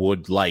I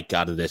would like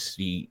out of this,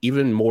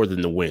 even more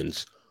than the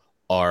wins,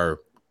 are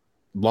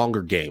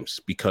longer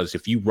games. Because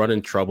if you run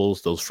in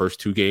troubles those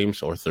first 2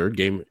 games or third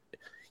game,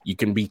 you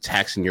can be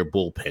taxing your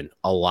bullpen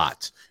a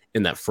lot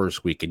in that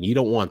first week, and you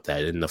don't want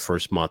that in the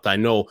first month. I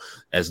know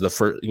as the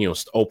first,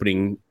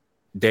 opening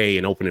day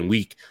and opening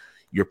week,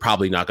 you're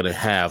probably not going to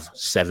have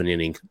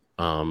 7-inning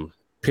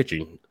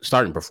pitching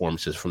starting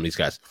performances from these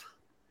guys.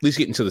 At least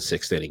get into the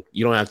 6th inning.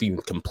 You don't have to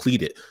even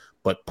complete it,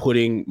 but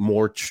putting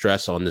more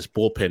stress on this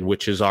bullpen,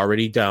 which is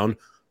already down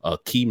a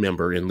key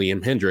member in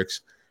Liam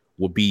Hendricks,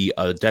 will be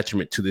a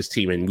detriment to this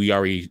team. And we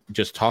already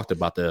just talked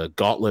about the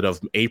gauntlet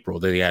of April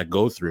that they had to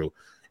go through.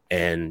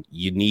 And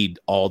you need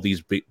all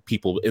these big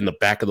people in the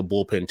back of the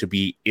bullpen to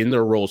be in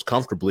their roles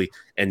comfortably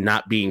and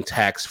not being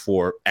taxed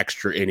for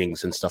extra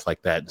innings and stuff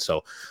like that. And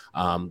so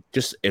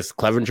just if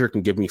Clevenger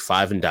can give me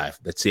 5 and dive,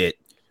 that's it.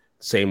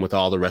 Same with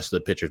all the rest of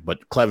the pitchers,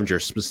 but Clevenger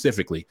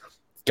specifically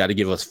got to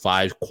give us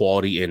 5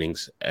 quality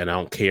innings, and I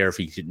don't care if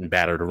he's getting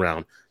battered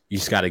around. You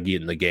just got to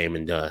get in the game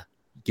and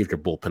give your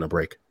bullpen a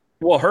break.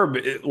 Well, Herb,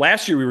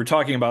 last year we were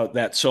talking about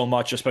that so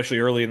much, especially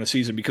early in the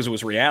season, because it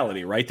was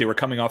reality, right? They were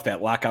coming off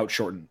that lockout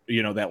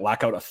that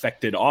lockout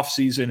affected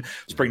offseason,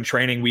 spring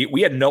training.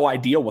 We had no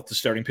idea what the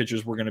starting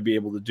pitchers were going to be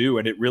able to do.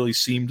 And it really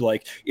seemed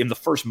like in the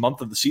first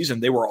month of the season,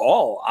 they were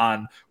all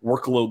on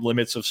workload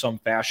limits of some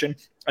fashion.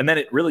 And then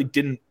it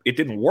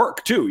didn't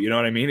work too. You know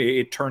what I mean?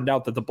 It turned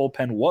out that the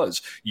bullpen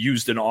was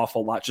used an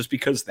awful lot just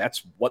because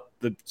that's what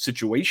the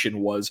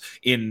situation was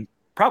in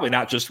probably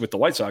not just with the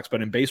White Sox,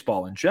 but in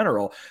baseball in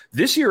general.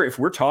 This year, if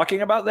we're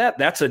talking about that,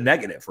 that's a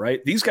negative,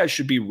 right? These guys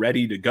should be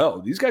ready to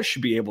go. These guys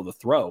should be able to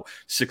throw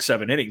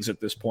 6-7 innings at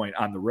this point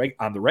on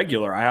the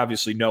regular. I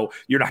obviously know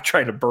you're not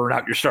trying to burn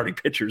out your starting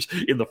pitchers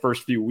in the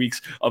first few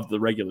weeks of the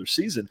regular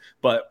season,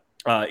 but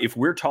if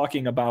we're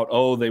talking about,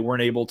 they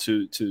weren't able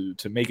to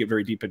make it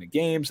very deep into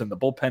games and the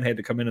bullpen had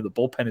to come in and the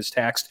bullpen is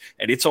taxed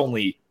and it's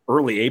only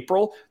early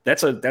April,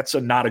 that's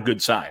a not a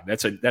good sign.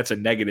 That's a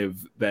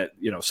negative that,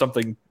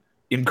 something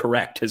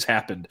incorrect has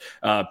happened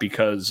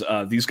because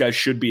these guys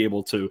should be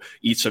able to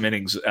eat some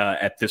innings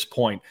at this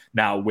point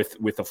now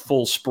with a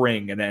full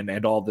spring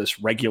and all this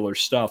regular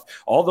stuff.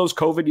 All those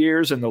COVID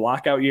years and the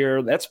lockout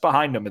year, that's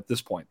behind them at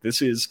this point. This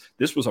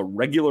was a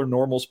regular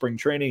normal spring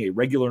training, a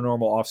regular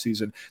normal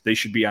offseason. They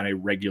should be on a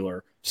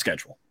regular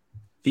schedule.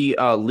 The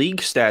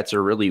league stats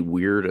are really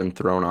weird and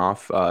thrown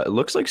off. It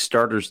looks like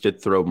starters did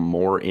throw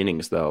more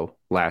innings, though,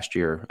 last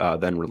year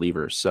than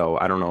relievers. So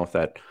I don't know if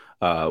that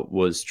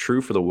was true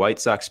for the White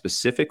Sox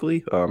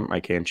specifically. I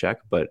can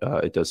check, but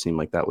it does seem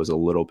like that was a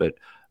little bit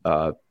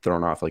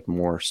thrown off, like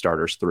more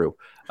starters through.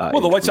 Well,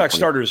 the White Sox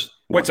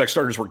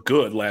starters were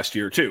good last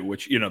year too,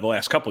 which the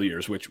last couple of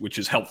years, which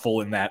is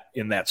helpful in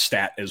that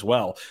stat as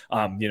well.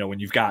 When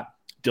you've got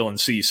Dylan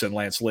Cease and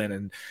Lance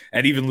Lynn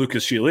and even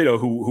Lucas Giolito,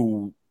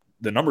 who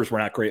the numbers were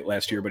not great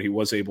last year, but he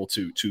was able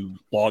to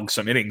log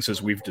some innings,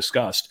 as we've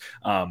discussed.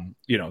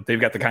 They've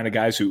got the kind of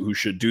guys who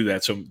should do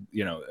that. So,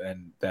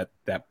 and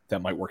that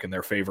might work in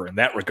their favor in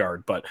that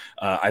regard. But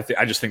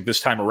I just think this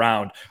time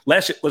around,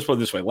 let's put it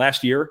this way: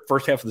 last year,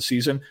 first half of the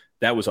season,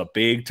 that was a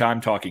big time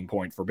talking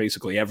point for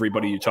basically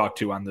everybody you talk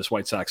to on this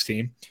White Sox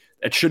team.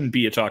 It shouldn't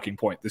be a talking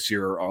point this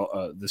year.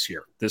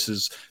 This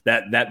is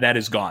that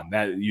is gone.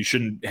 That you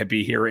shouldn't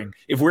be hearing.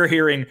 If we're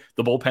hearing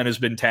the bullpen has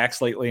been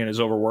taxed lately and is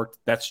overworked,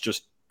 that's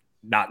just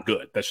not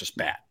good. That's just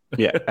bad.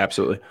 Yeah,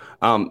 absolutely.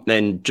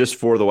 And just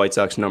for the White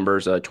Sox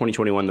numbers,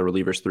 2021, the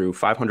relievers threw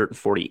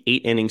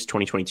 548 innings,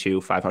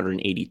 2022,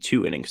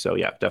 582 innings. So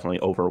yeah, definitely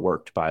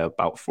overworked by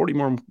about 40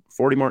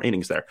 more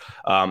innings there.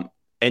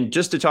 And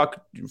just to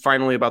talk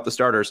finally about the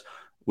starters,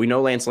 we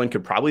know Lance Lynn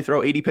could probably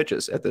throw 80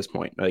 pitches at this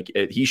point.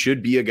 He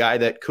should be a guy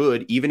that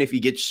could, even if he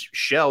gets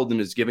shelled and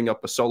is giving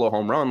up a solo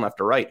home run left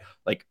or right,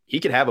 like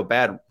he could have a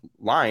bad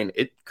line.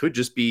 It could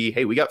just be,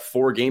 hey, we got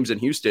 4 games in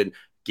Houston.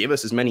 Give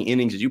us as many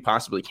innings as you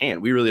possibly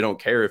can. We really don't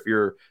care if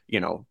you're,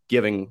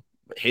 giving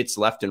hits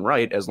left and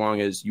right, as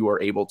long as you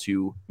are able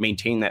to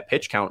maintain that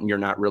pitch count and you're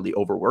not really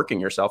overworking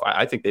yourself.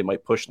 I think they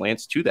might push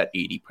Lance to that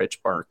 80 pitch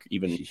mark,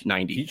 even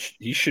 90.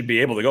 He should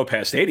be able to go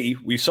past 80.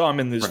 We saw him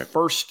in this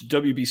first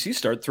WBC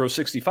start throw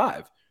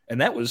 65.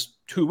 And that was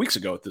 2 weeks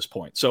ago at this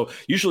point. So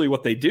usually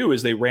what they do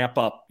is they ramp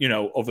up,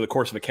 over the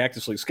course of a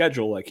Cactus League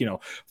schedule,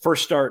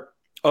 first start,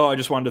 I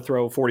just wanted to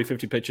throw 40,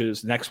 50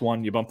 pitches. Next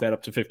one, you bump that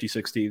up to 50,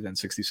 60, then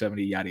 60,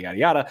 70, yada, yada,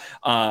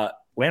 yada.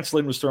 Lance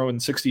Lynn was throwing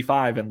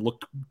 65 and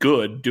looked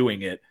good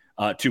doing it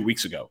 2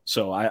 weeks ago.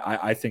 So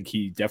I think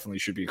he definitely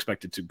should be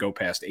expected to go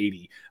past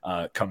 80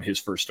 come his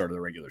first start of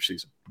the regular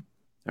season.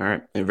 All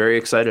right. And very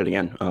excited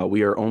again.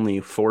 We are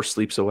only 4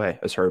 sleeps away,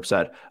 as Herb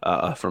said,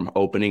 from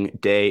opening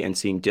day and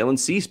seeing Dylan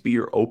Cease be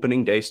your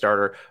opening day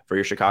starter for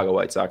your Chicago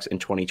White Sox in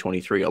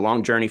 2023. A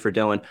long journey for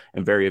Dylan,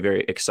 and very,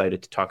 very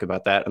excited to talk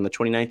about that on the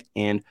 29th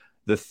and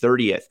the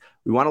 30th.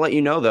 We want to let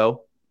you know,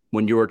 though,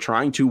 when you are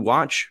trying to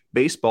watch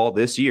baseball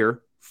this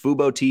year,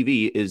 Fubo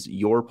TV is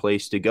your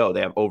place to go.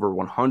 They have over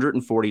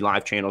 140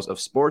 live channels of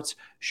sports,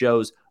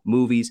 shows,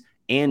 movies,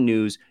 and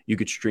news. You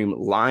could stream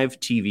live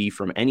TV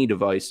from any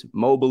device,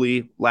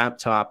 mobilely,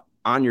 laptop,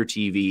 on your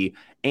TV,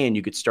 and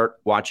you could start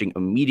watching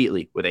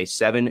immediately with a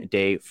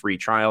 7-day free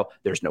trial.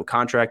 There's no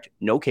contract,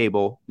 no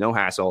cable, no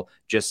hassle.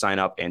 Just sign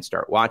up and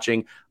start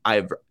watching.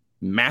 I've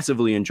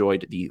massively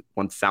enjoyed the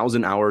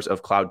 1,000 hours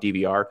of cloud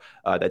DVR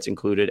that's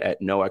included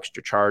at no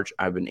extra charge.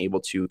 I've been able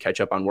to catch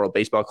up on World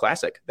Baseball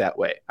Classic that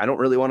way. I don't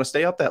really want to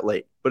stay up that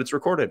late, but it's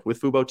recorded with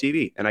Fubo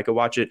TV, and I could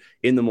watch it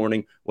in the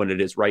morning when it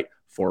is right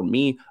for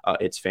me.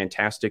 It's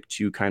fantastic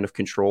to kind of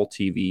control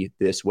TV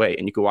this way,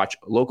 and you can watch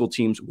local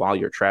teams while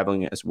you're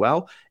traveling as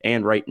well.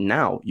 And right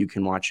now, you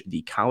can watch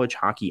the college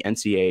hockey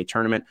NCAA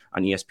tournament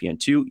on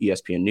ESPN2,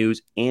 ESPN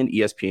News, and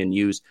ESPN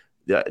News.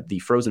 The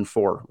Frozen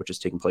Four, which is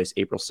taking place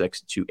April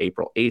 6th to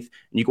April 8th.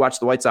 And you can watch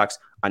the White Sox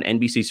on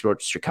NBC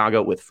Sports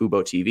Chicago with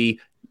Fubo TV.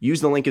 Use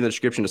the link in the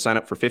description to sign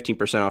up for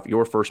 15% off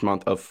your first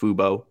month of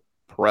Fubo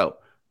Pro.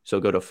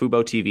 So go to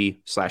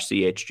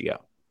FuboTV/CHGO.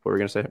 What were we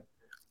going to say?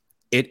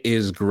 It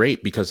is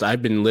great because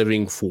I've been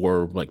living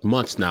for like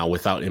months now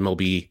without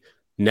MLB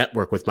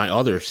Network with my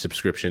other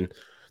subscription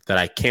that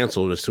I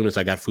canceled as soon as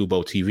I got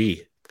Fubo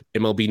TV.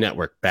 MLB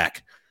Network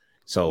back.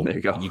 So there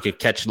you go. You could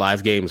catch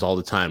live games all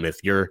the time. If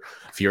you're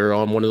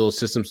on one of those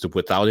systems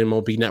without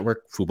MLB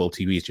Network, Fubo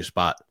TV is your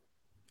spot.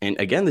 And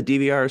again, the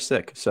DVR is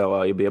sick,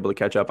 so you'll be able to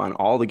catch up on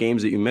all the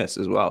games that you miss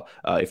as well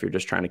if you're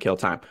just trying to kill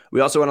time. We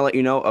also want to let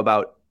you know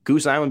about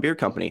Goose Island Beer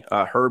Company.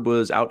 Herb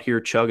was out here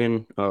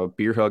chugging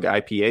Beer Hug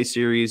IPA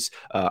series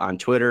on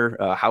Twitter.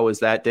 How was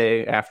that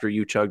day after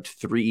you chugged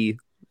 3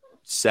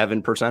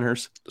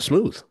 7%ers?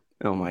 Smooth.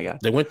 Oh my God.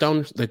 They went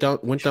down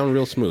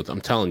real smooth. I'm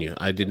telling you,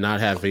 I did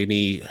not have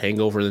any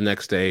hangover the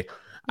next day.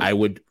 I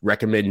would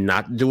recommend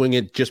not doing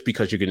it just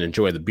because you can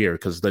enjoy the beer.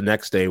 Because the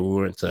next day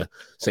we went to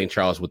St.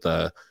 Charles with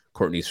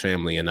Courtney's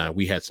family, and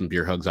we had some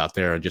beer hugs out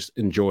there and just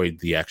enjoyed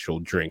the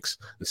actual drinks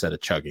instead of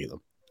chugging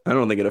them. I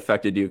don't think it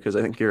affected you because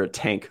I think you're a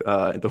tank.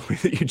 The way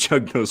that you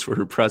chugged those were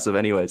impressive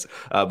anyways.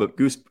 But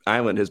Goose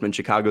Island has been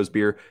Chicago's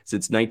beer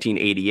since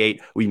 1988.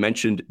 We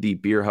mentioned the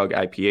Beer Hug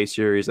IPA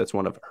series. That's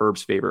one of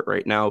Herb's favorite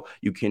right now.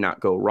 You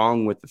cannot go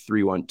wrong with the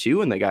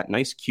 312, and they got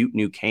nice, cute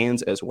new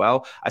cans as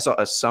well. I saw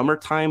a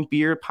summertime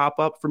beer pop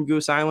up from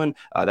Goose Island.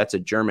 That's a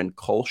German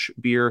Kolsch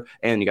beer,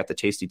 and you got the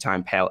Tasty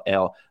Time Pale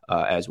Ale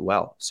as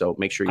well. So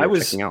make sure you're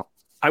checking out.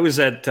 I was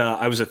at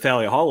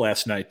Thalia Hall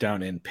last night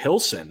down in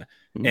Pilsen.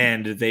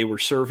 And they were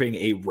serving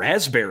a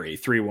raspberry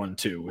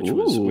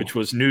 312, which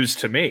was news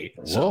to me.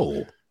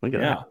 Whoa. Look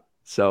at that.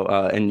 So,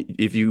 and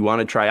if you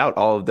want to try out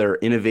all of their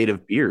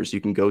innovative beers,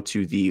 you can go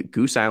to the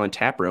Goose Island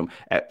Tap Room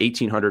at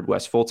 1800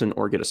 West Fulton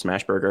or get a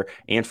smash burger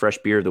and fresh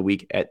beer of the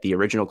week at the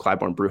original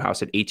Clybourne Brew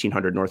House at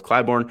 1800 North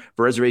Clybourne.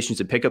 For reservations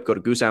and pickup, go to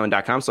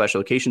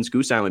gooseisland.com/locations.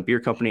 Goose Island Beer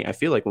Company. I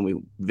feel like when we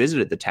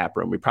visited the tap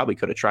room, we probably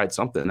could have tried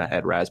something that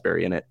had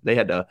raspberry in it. They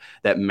had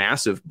that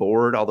massive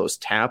board, all those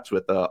taps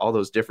with all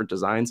those different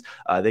designs.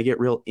 They get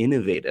real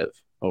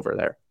innovative over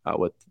there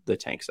with the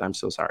tanks. I'm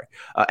so sorry.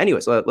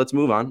 Anyways, let's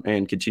move on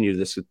and continue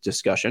this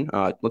discussion.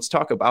 Let's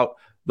talk about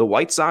the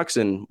White Sox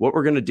and what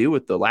we're going to do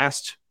with the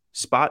last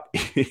spot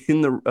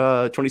in the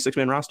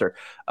 26-man roster.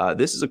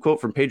 This is a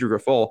quote from Pedro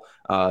Grifol.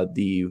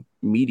 The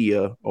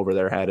media over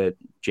there had it,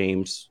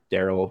 James,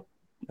 Daryl,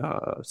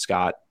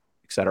 Scott,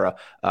 etc.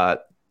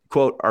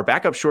 Quote, our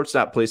backup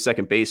shortstop plays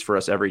second base for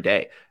us every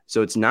day.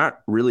 So it's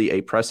not really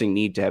a pressing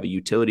need to have a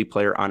utility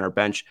player on our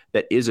bench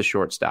that is a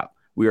shortstop.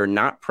 We are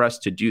not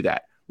pressed to do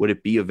that. Would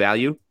it be of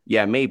value?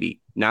 Yeah, maybe.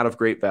 Not of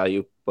great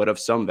value, but of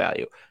some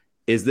value.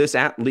 Is this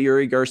at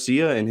Leury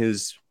García and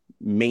his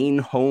main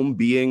home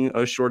being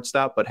a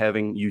shortstop, but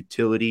having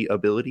utility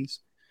abilities?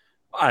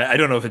 I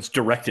don't know if it's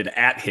directed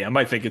at him.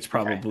 I think it's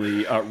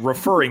probably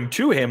referring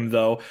to him,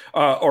 though.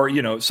 Or,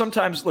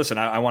 sometimes, listen,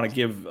 I want to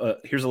give,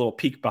 here's a little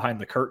peek behind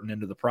the curtain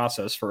into the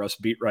process for us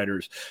beat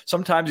writers.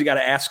 Sometimes you got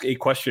to ask a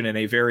question in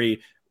a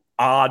very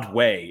odd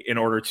way in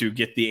order to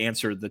get the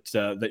answer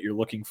that you're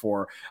looking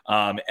for.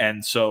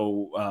 And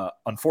so,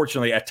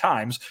 unfortunately, at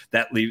times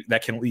that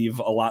can leave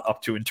a lot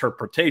up to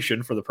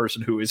interpretation for the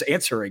person who is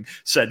answering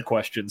said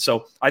question.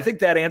 So I think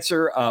that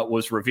answer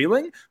was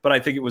revealing, but I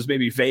think it was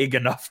maybe vague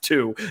enough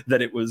too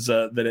that it was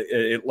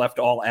it left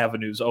all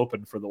avenues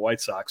open for the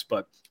White Sox.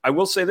 But I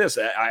will say this: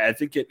 I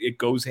think it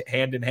goes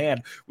hand in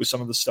hand with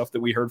some of the stuff that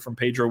we heard from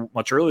Pedro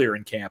much earlier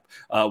in camp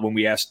when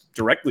we asked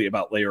directly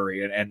about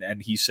Leury,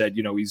 and he said,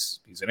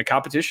 he's in a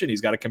competition,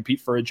 he's got to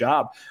compete for a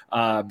job,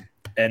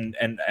 and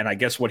I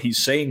guess what he's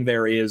saying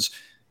there is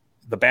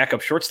the backup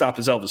shortstop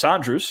is Elvis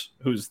Andrus,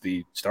 who's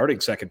the starting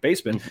second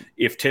baseman. Mm-hmm.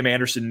 If Tim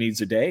Anderson needs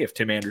a day, if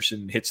Tim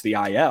Anderson hits the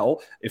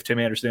IL, if Tim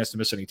Anderson has to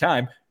miss any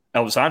time,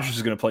 Elvis Andrus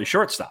is going to play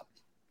shortstop,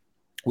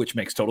 which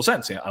makes total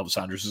sense.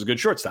 Elvis Andrus is a good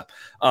shortstop.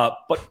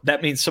 But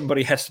that means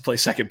somebody has to play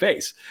second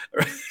base.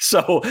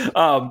 So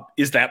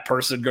is that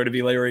person going to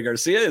be Leury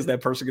García? Is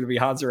that person going to be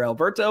Hanser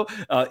Alberto?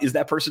 Is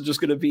that person just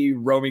going to be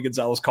Romy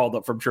Gonzalez called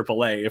up from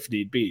AAA if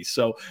need be?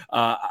 So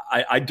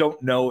I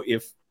don't know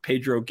if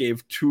Pedro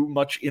gave too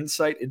much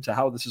insight into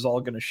how this is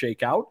all going to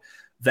shake out.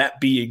 That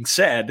being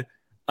said,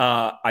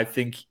 I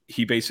think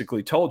he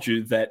basically told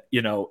you that,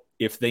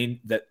 if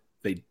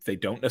they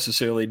don't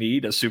necessarily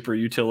need a super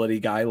utility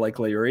guy like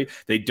Leury.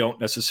 They don't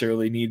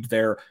necessarily need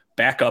their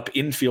backup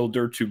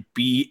infielder to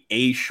be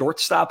a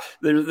shortstop.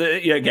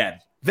 Again,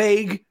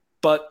 vague,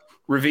 but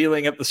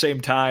revealing at the same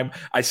time.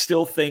 I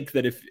still think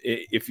that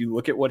if you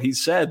look at what he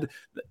said,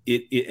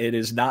 it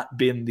has not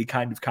been the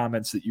kind of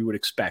comments that you would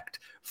expect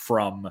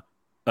from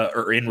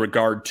or in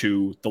regard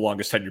to the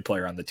longest tenured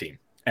player on the team.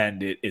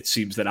 And it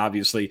seems that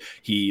obviously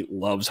he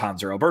loves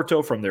Hanser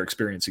Alberto from their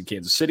experience in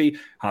Kansas City.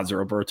 Hanser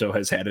Alberto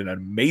has had an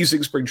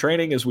amazing spring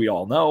training, as we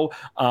all know.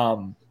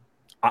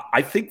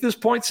 I think this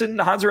points in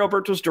Hanser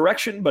Alberto's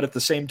direction, but at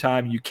the same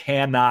time, you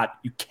cannot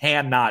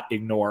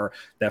ignore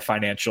that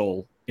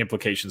financial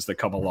implications that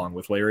come along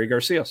with Leury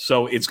García.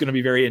 So it's going to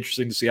be very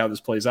interesting to see how this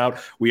plays out.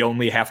 We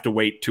only have to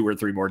wait 2 or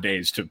 3 more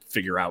days to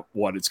figure out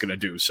what it's going to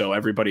do. So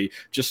everybody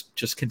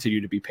just continue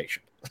to be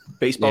patient.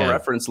 Baseball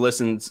Reference lists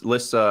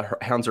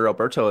Hanser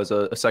Alberto as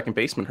a second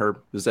baseman.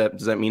 Herb, does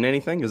that mean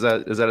anything? Is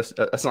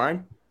that a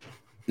sign?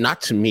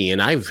 Not to me.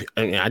 And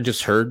I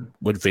just heard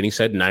what Vinny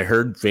said, and I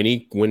heard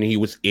Vinny when he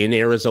was in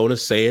Arizona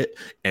say it,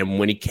 and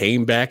when he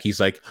came back, he's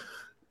like,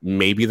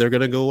 maybe they're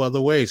gonna go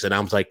other ways. And I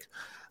was like,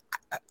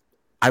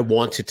 I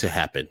want it to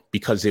happen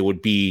because it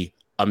would be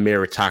a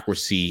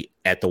meritocracy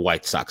at the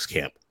White Sox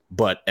camp.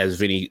 But as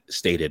Vinny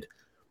stated,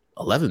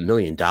 $11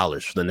 million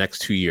for the next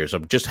 2 years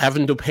of just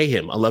having to pay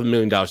him $11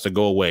 million to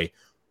go away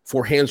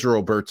for Hanser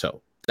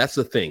Alberto. That's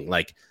the thing.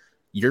 Like,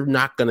 you're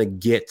not going to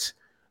get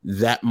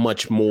that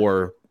much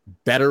more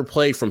better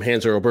play from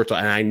Hanser Alberto.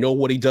 And I know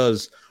what he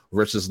does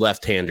versus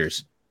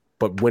left-handers,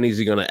 but when is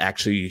he going to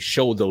actually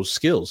show those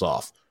skills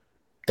off?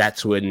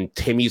 That's when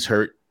Timmy's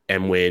hurt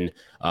and when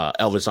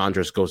Elvis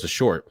Andrus goes to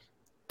short.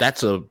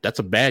 That's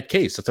a bad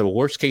case. That's a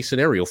worst case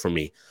scenario for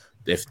me.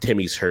 If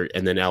Timmy's hurt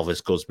and then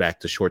Elvis goes back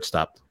to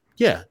shortstop.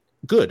 Yeah,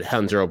 good.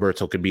 Hanser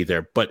Alberto could be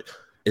there. But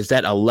is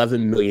that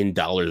 $11 million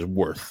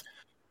worth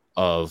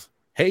of,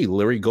 hey,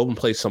 Leury, go and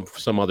play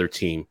some other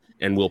team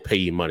and we'll pay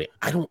you money?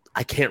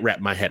 I can't wrap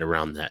my head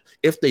around that.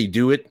 If they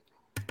do it,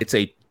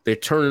 they're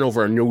turning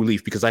over a new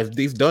leaf because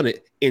they've done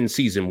it in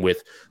season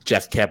with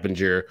Jeff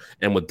Keppinger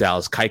and with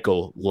Dallas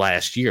Keuchel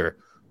last year.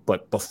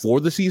 But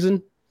before the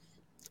season,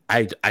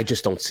 I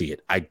just don't see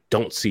it. I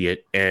don't see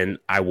it. And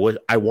I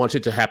want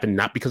it to happen,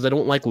 not because I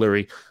don't like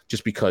Leury,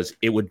 just because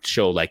it would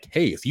show like,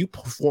 hey, if you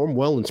perform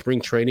well in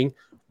spring training,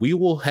 we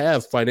won't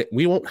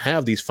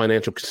have these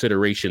financial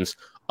considerations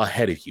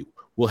ahead of you.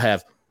 We'll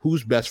have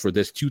who's best for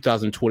this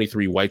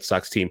 2023 White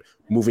Sox team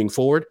moving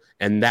forward.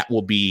 And that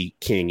will be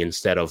king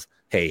instead of,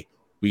 hey,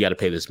 we got to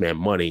pay this man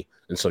money.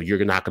 And so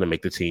you're not going to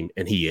make the team.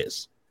 And he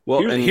is.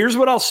 Well, here's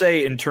what I'll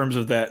say in terms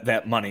of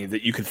that money,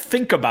 that you could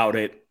think about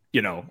it.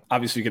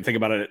 Obviously you can think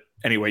about it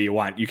any way you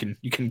want. You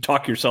can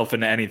talk yourself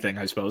into anything,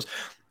 I suppose,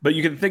 but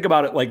you can think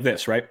about it like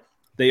this, right?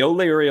 They owe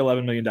Leury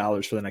 $11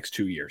 million for the next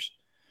 2 years.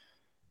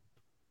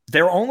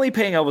 They're only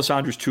paying Elvis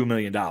Andrus $2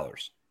 million.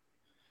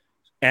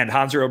 And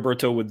Hanser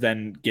Alberto would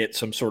then get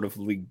some sort of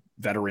league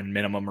veteran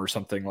minimum or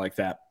something like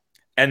that.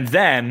 And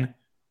then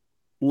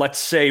let's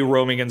say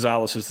Romy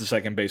Gonzalez is the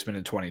second baseman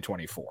in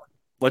 2024.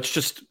 Let's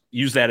just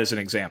use that as an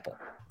example.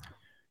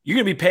 You're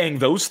going to be paying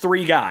those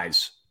 3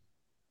 guys,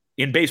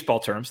 in baseball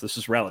terms, this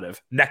is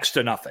relative, next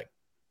to nothing,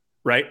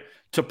 right?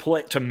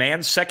 To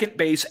man second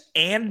base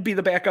and be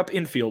the backup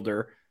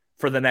infielder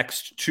for the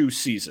next 2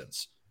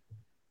 seasons.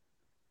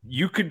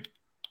 You could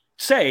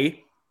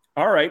say,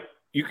 all right,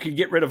 you could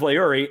get rid of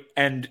Leury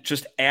and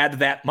just add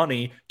that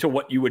money to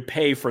what you would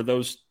pay for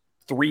those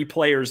 3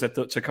 players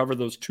to cover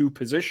those 2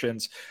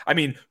 positions. I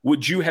mean,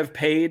 would you have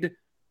paid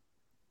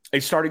a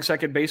starting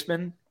second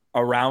baseman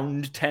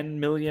around $10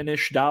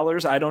 million-ish.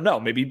 I don't know.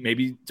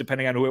 Maybe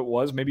depending on who it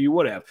was, maybe you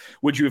would have.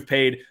 Would you have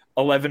paid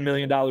 $11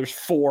 million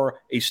for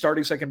a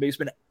starting second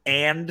baseman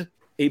and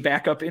a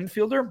backup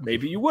infielder?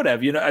 Maybe you would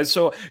have,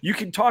 so you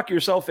can talk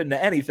yourself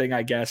into anything,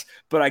 I guess.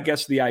 But I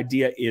guess the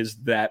idea is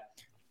that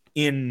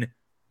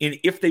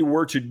if they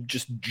were to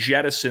just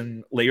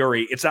jettison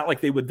Leury, it's not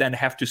like they would then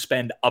have to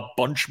spend a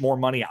bunch more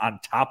money on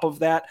top of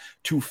that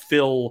to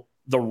fill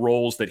the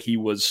roles that he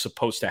was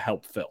supposed to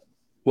help fill.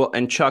 Well,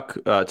 and Chuck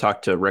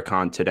talked to Rick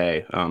Hahn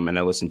today, and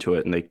I listened to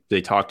it, and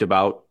they talked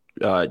about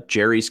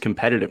Jerry's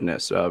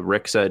competitiveness.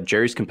 Rick said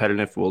Jerry's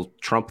competitiveness will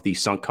trump the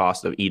sunk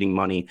cost of eating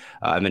money.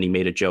 And then he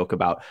made a joke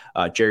about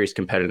Jerry's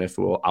competitiveness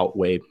will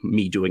outweigh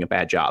me doing a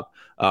bad job,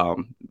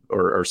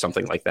 or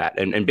something like that.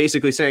 And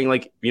basically saying,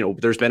 like,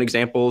 there's been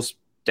examples,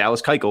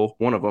 Dallas Keuchel,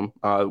 one of them,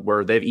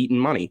 where they've eaten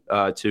money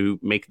to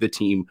make the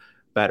team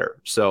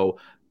better. So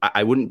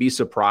I wouldn't be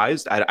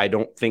surprised. I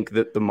don't think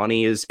that the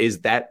money is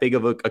that big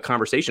of a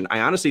conversation.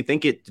 I honestly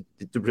think it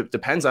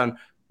depends on,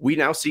 we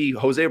now see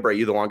Jose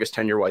Abreu, the longest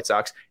tenure White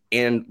Sox,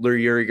 and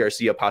Leury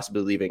García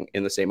possibly leaving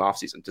in the same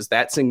offseason. Does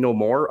that signal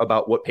more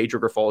about what Pedro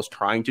Grifol is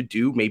trying to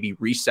do? Maybe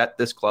reset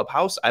this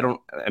clubhouse? I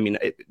mean,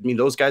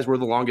 those guys were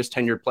the longest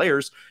tenured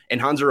players, and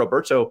Hanser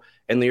Alberto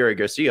and Leury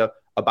García,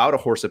 about a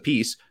horse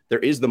apiece. There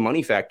is the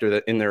money factor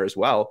in there as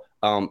well.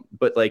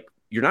 But like,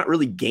 you're not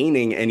really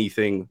gaining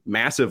anything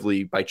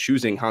massively by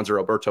choosing Hanser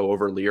Alberto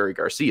over Leury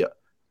García.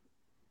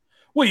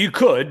 Well, you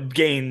could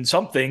gain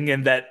something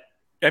in that.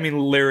 I mean,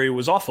 Larry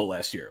was awful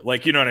last year.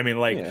 Like, you know what I mean?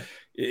 Like, yeah.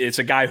 It's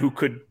a guy who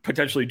could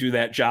potentially do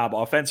that job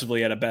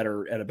offensively at a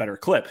better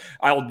clip.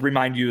 I'll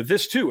remind you of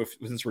this too,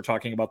 since we're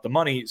talking about the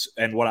monies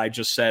and what I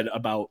just said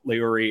about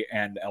Leury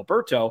and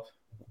Alberto.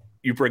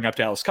 You bring up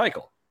Dallas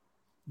Keuchel.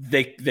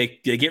 They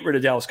get rid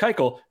of Dallas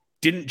Keuchel.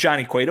 Didn't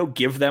Johnny Cueto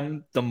give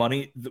them the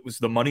money that was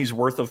the money's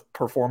worth of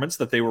performance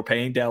that they were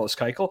paying Dallas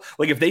Keuchel?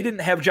 Like, if they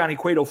didn't have Johnny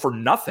Cueto for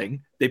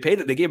nothing, they paid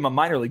it. They gave him a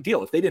minor league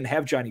deal. If they didn't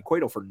have Johnny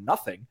Cueto for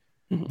nothing,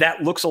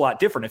 that looks a lot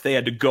different. If they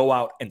had to go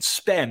out and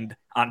spend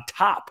on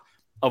top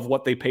of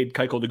what they paid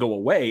Keuchel to go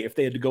away, if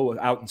they had to go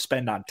out and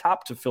spend on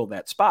top to fill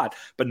that spot.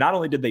 But not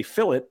only did they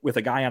fill it with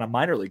a guy on a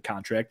minor league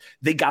contract,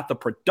 they got the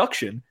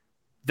production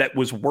that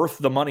was worth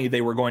the money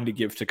they were going to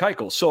give to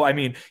Keuchel. So, I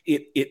mean,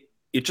 it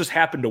just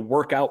happened to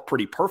work out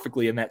pretty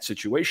perfectly in that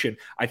situation.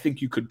 I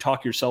think you could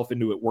talk yourself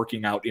into it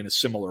working out in a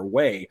similar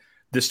way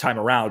this time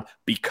around,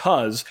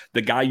 because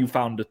the guy you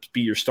found to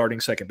be your starting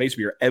second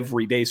baseman, your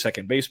everyday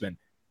second baseman,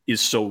 is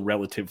so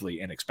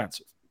relatively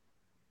inexpensive.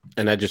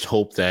 And I just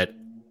hope that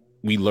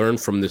we learn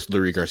from this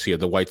Leury García.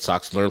 The White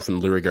Sox learn from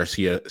the Leury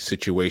García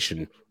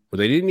situation where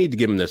they didn't need to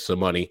give him this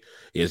money.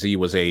 Is he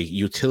was a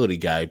utility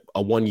guy.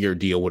 A 1-year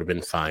deal would have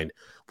been fine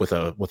with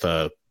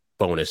a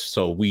bonus.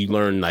 So we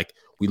learn, like,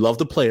 we love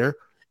the player,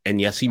 and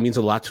yes, he means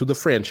a lot to the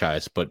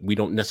franchise, but we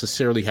don't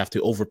necessarily have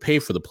to overpay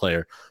for the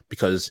player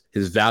because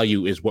his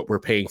value is what we're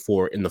paying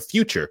for in the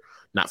future,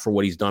 not for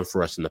what he's done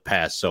for us in the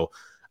past. So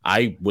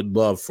I would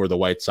love for the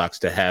White Sox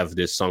to have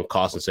this sunk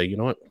cost and say, you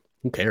know what,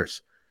 who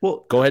cares?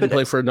 Well, go ahead and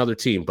play for another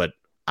team. But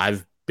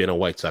I've been a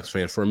White Sox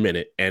fan for a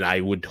minute, and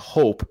I would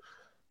hope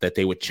that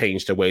they would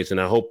change their ways.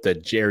 And I hope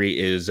that Jerry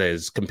is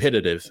as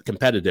competitive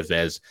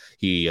as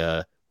he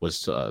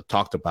was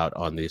talked about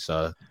on this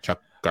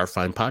Chuck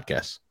Garfien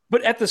podcast.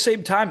 But at the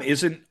same time,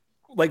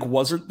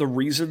 wasn't the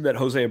reason that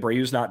Jose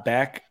Abreu's not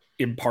back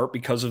in part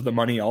because of the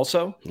money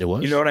also? It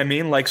was. You know what I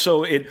mean? Like,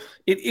 so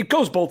it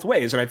goes both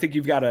ways. And I think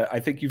you've got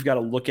to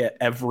look at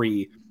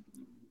every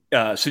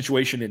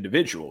situation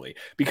individually,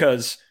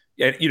 because,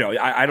 you know,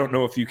 I don't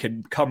know if you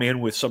can come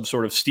in with some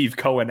sort of Steve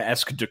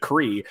Cohen-esque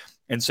decree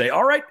and say,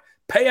 all right,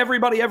 pay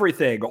everybody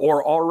everything,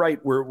 or all right,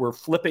 we're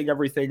flipping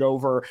everything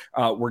over.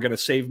 We're going to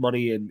save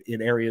money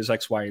in areas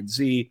X, Y, and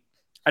Z.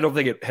 I don't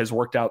think it has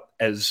worked out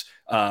as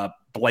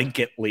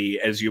blanketly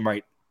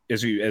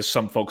as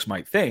some folks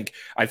might think.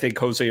 I think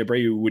Jose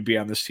Abreu would be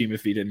on this team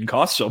if he didn't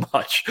cost so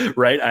much,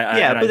 right?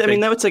 I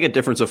mean, that was like a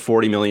difference of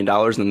 $40 million,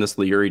 and this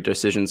Leury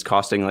decision's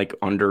costing like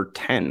under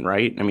 10,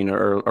 right? I mean,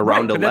 or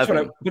around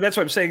 11. But that's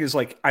what I'm saying is,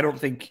 like, I don't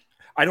think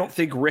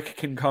Rick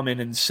can come in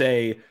and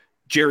say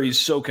Jerry's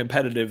so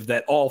competitive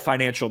that all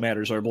financial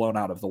matters are blown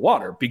out of the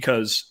water,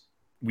 because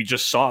we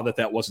just saw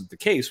that wasn't the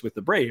case with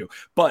Abreu.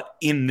 But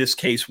in this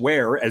case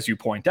where, as you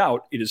point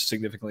out, it is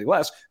significantly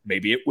less,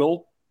 maybe it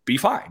will be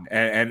fine.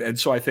 And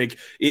so I think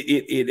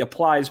it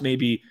applies.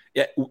 Maybe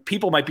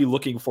people might be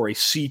looking for a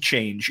sea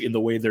change in the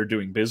way they're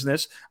doing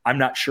business. I'm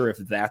not sure if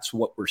that's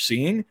what we're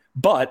seeing,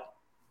 but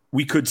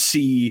we could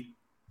see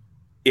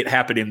it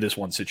happen in this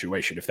one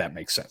situation, if that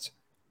makes sense.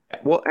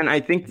 Well, and I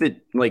think that,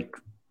 like,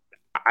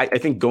 I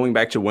think going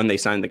back to when they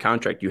signed the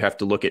contract, you have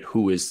to look at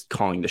who is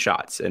calling the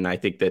shots. And I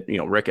think that, you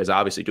know, Rick is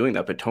obviously doing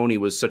that, but Tony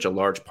was such a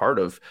large part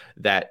of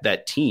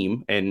that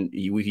team. And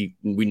we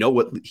know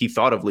what he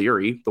thought of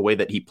Leury, the way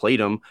that he played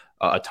him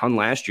a ton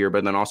last year,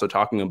 but then also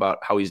talking about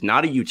how he's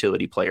not a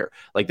utility player.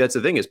 Like, that's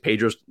the thing is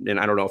Pedro's, and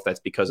I don't know if that's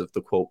because of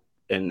the quote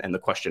and the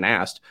question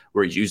asked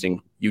where he's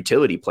using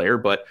utility player,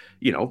 but,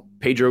 you know,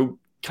 Pedro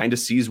kind of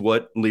sees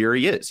what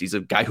Leury is. He's a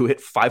guy who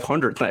hit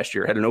 500 last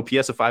year, had an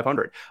OPS of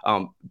 500.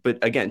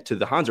 But again, to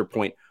the Hanser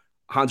point,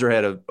 Hanser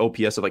had an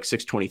OPS of like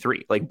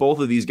 623. Like both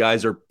of these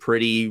guys are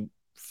pretty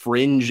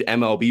fringe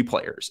MLB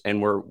players.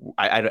 And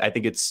I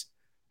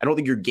don't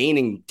think you're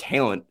gaining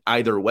talent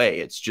either way.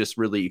 It's just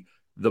really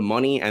the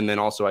money. And then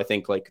also I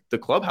think like the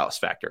clubhouse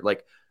factor,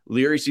 like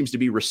Leury seems to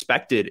be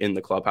respected in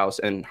the clubhouse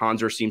and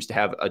Hanser seems to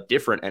have a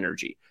different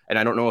energy. And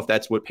I don't know if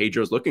that's what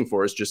Pedro's looking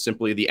for, is just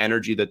simply the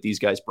energy that these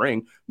guys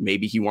bring.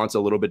 Maybe he wants a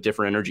little bit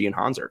different energy in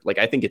Hanser. Like,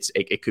 I think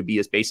it could be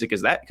as basic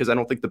as that, because I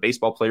don't think the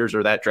baseball players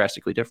are that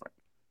drastically different.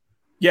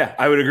 Yeah,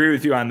 I would agree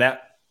with you on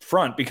that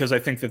front, because I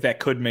think that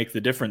could make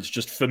the difference,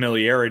 just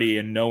familiarity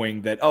and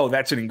knowing that, oh,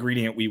 that's an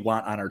ingredient we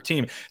want on our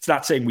team. It's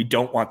not saying we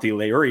don't want the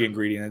Leury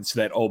ingredient. It's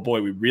that, oh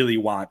boy, we really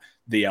want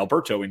the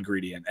Alberto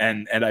ingredient.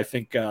 And I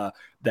think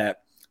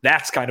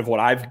that's kind of what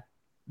I've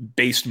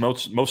based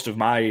most of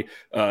my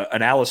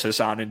analysis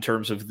on in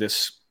terms of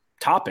this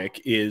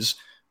topic is,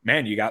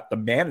 man, you got the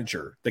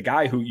manager, the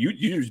guy who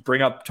you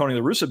bring up Tony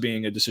La Russa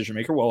being a decision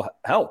maker. Well,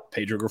 hell,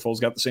 Pedro Grifol's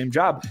got the same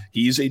job.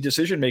 He's a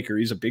decision maker.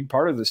 He's a big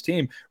part of this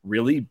team,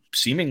 really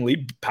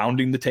seemingly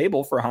pounding the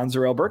table for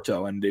Hanser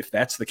Alberto. And if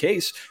that's the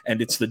case,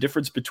 and it's the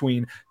difference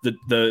between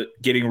the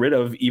getting rid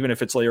of, even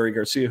if it's Leury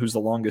García, who's the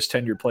longest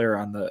tenured player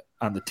on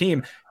the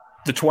team,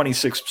 the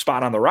 26th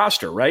spot on the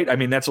roster, right? I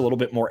mean, that's a little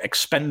bit more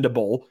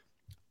expendable,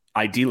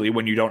 ideally,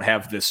 when you don't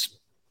have this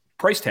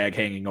price tag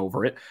hanging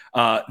over it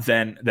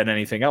than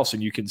anything else.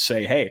 And you can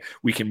say, hey,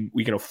 we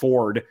can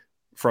afford,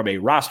 from a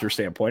roster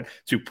standpoint,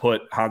 to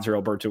put Hanser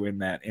Alberto in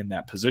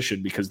that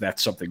position, because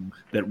that's something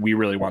that we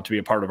really want to be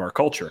a part of our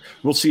culture.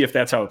 We'll see if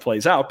that's how it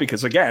plays out,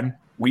 because again,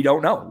 we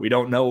don't know. We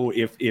don't know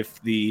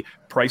if the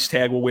price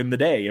tag will win the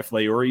day, if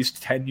Leury's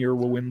tenure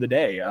will win the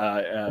day.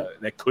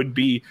 That could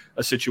be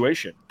a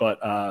situation,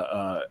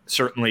 but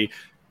certainly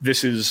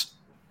this is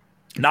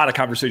not a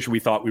conversation we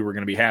thought we were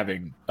going to be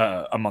having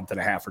a month and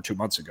a half or 2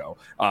 months ago.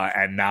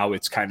 And now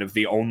it's kind of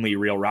the only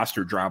real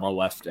roster drama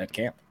left at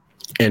camp.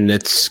 And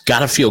it's got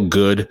to feel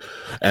good.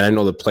 And I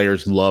know the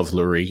players love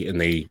Leury and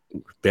they've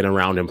been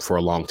around him for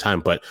a long time,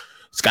 but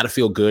it's got to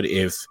feel good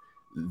if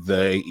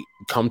they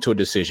come to a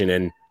decision,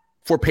 and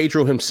for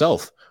Pedro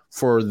himself,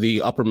 for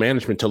the upper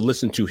management to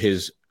listen to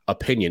his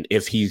opinion,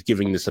 if he's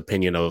giving this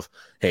opinion of,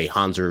 hey,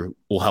 Hanser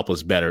will help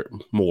us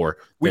more.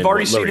 We've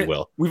already seen it.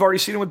 We've already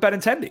seen it with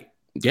Benintendi.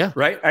 Yeah.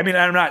 Right. I mean,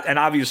 and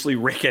obviously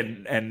Rick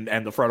and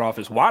the front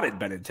office wanted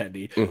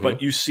Benintendi,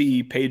 but you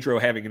see Pedro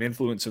having an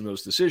influence in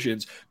those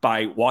decisions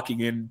by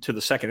walking into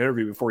the second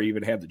interview before he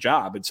even had the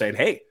job and saying,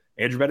 hey,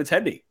 Andrew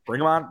Benintendi,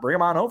 bring him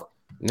on over.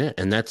 Yeah.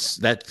 And that's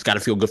got to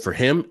feel good for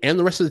him and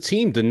the rest of the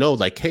team to know,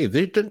 like, hey,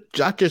 they're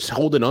not just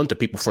holding on to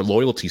people for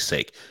loyalty's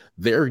sake.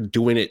 They're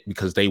doing it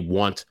because they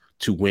want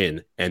to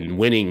win, and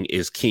winning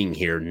is king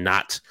here,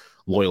 not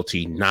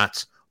loyalty,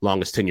 not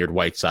longest tenured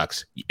White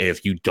Sox.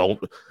 If you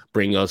don't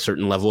bring a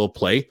certain level of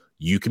play,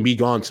 you can be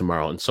gone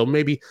tomorrow. And so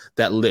maybe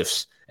that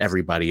lifts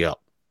everybody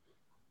up.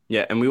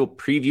 Yeah, and we will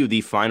preview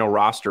the final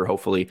roster,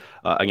 hopefully,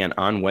 again,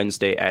 on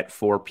Wednesday at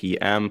 4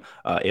 p.m.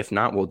 If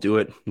not, we'll do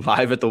it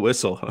live at the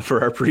Whistle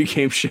for our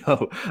pregame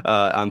show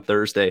on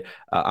Thursday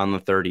on the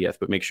 30th.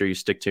 But make sure you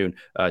stick tuned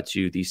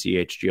to the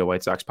CHGO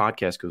White Sox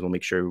podcast, because we'll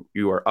make sure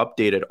you are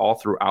updated all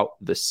throughout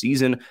the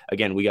season.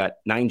 Again, we got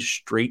 8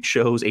 straight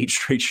shows from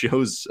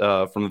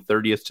the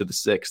 30th to the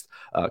 6th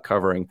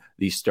covering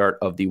the start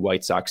of the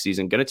White Sox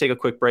season. Going to take a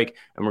quick break,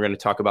 and we're going to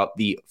talk about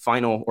the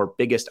final or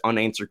biggest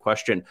unanswered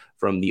question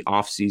from the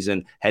offseason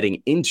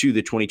heading into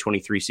the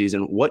 2023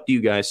 season. What do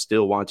you guys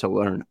still want to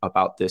learn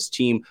about this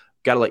team?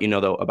 Got to let you know,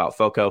 though, about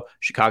FOCO.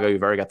 Chicago,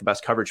 you've already got the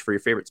best coverage for your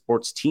favorite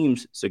sports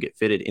teams, so get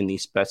fitted in the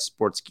best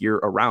sports gear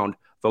around.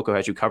 FOCO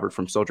has you covered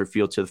from Soldier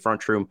Field to the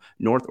front room,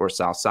 north or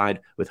south side,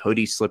 with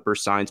hoodies,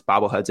 slippers, signs,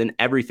 bobbleheads, and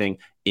everything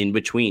in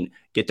between.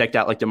 Get decked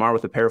out like DeMar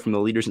with apparel from the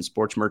leaders in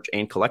sports merch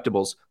and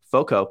collectibles.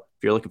 FOCO,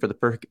 if you're looking for the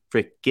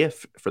perfect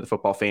gift for the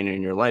football fan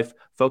in your life,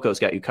 FOCO's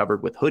got you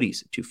covered with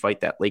hoodies to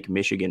fight that Lake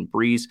Michigan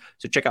breeze.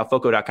 So check out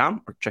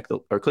FOCO.com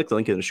or click the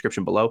link in the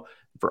description below.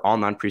 For all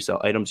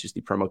non-presale items, use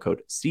the promo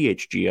code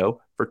CHGO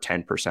for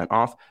 10%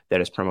 off.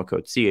 That is promo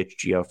code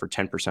CHGO for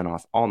 10%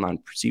 off all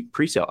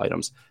non-presale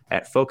items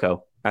at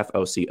FOCO.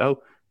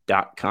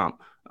 FOCO.com.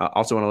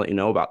 Also want to let you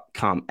know about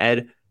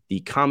ComEd. The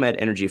ComEd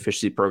Energy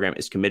Efficiency Program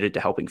is committed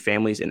to helping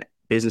families and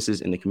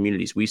businesses in the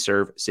communities we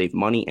serve save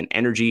money and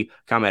energy.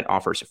 ComEd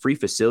offers free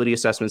facility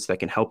assessments that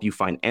can help you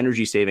find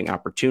energy-saving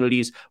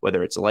opportunities,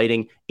 whether it's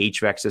lighting,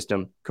 HVAC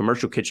system,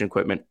 commercial kitchen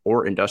equipment,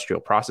 or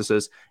industrial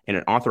processes. And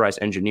an authorized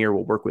engineer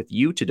will work with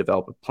you to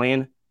develop a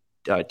plan,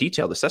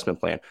 detailed assessment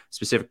plan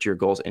specific to your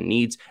goals and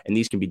needs. And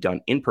these can be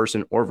done in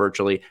person or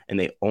virtually, and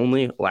they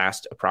only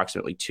last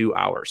approximately 2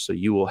 hours. So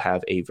you will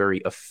have a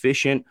very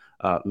efficient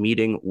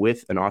meeting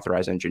with an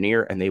authorized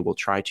engineer, and they will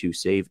try to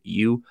save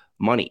you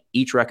money.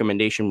 Each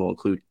recommendation will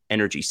include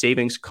energy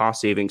savings, cost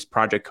savings,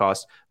 project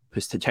costs,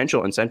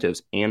 potential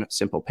incentives, and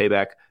simple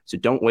payback. So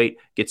don't wait.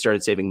 Get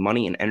started saving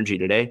money and energy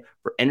today.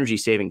 For energy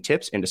saving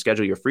tips and to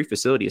schedule your free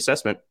facility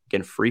assessment,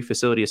 again, free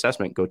facility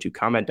assessment, go to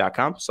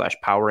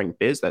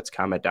ComEd.com/poweringbiz. That's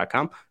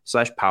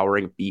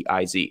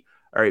ComEd.com/poweringbiz.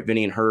 All right,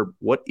 Vinny and Herb,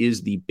 what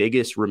is the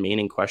biggest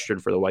remaining question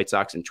for the White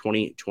Sox in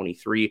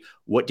 2023?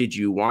 What did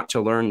you want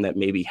to learn that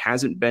maybe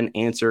hasn't been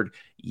answered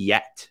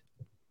yet?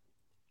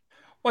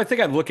 Well, I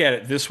think I'd look at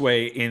it this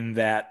way, in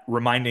that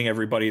reminding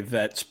everybody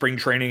that spring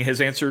training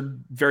has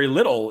answered very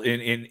little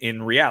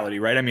in reality,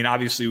 right? I mean,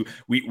 obviously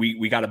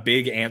we got a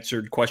big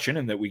answered question,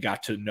 and that we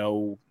got to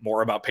know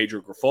more about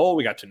Pedro Grifol.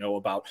 We got to know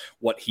about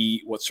what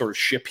sort of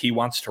ship he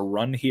wants to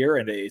run here.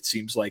 And it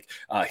seems like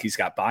he's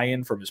got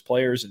buy-in from his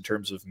players in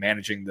terms of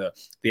managing the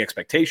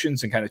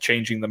expectations and kind of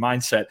changing the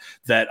mindset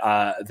that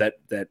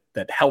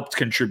helped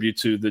contribute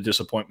to the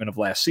disappointment of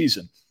last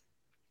season.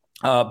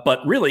 But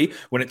really,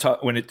 when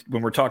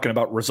we're talking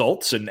about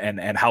results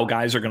and how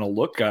guys are going to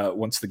look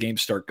once the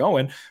games start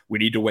going, we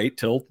need to wait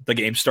till the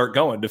games start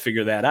going to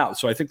figure that out.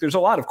 So I think there's a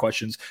lot of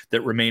questions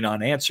that remain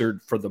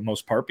unanswered for the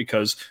most part,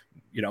 because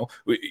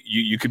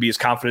you could be as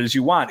confident as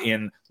you want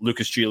in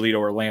Lucas Giolito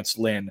or Lance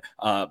Lynn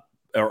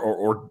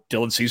or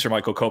Dylan Cease or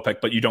Michael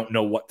Kopech, but you don't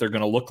know what they're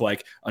going to look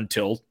like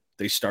until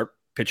they start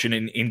pitching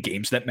in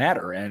games that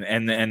matter.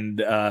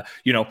 And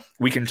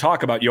we can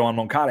talk about Yoan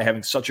Moncada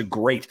having such a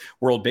great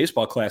World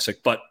Baseball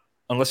Classic, but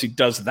unless he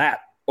does that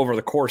over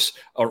the course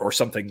or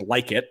something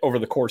like it over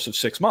the course of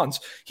 6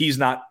 months, he's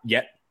not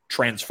yet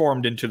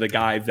transformed into the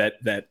guy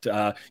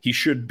that he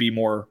should be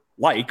more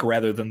like,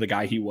 rather than the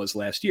guy he was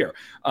last year.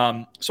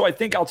 So I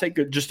think I'll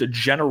take just a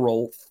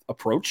general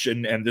approach.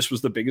 And this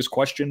was the biggest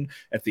question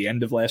at the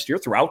end of last year,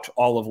 throughout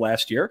all of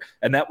last year.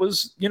 And that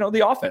was,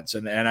 the offense.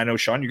 And I know,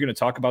 Sean, you're going to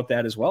talk about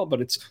that as well,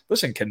 but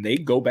can they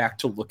go back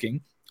to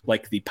looking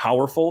like the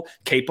powerful,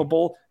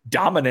 capable,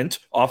 dominant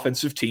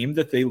offensive team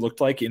that they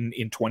looked like in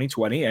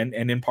 2020 and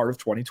in part of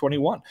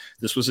 2021?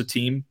 This was a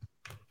team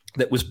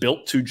that was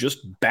built to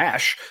just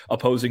bash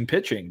opposing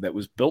pitching, that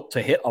was built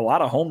to hit a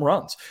lot of home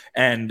runs.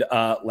 And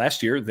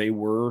last year they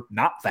were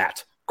not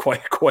that,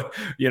 quite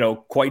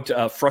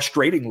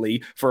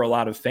frustratingly for a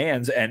lot of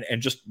fans,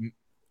 and just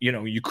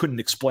you couldn't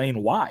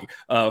explain why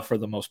for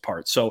the most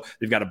part. So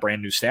they've got a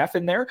brand new staff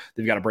in there.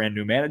 They've got a brand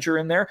new manager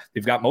in there.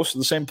 They've got most of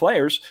the same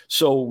players.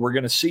 So we're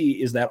going to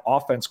see, is that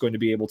offense going to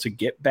be able to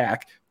get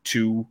back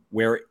to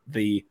where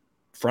the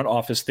front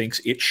office thinks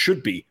it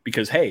should be,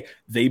 because, hey,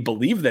 they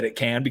believe that it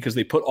can, because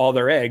they put all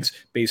their eggs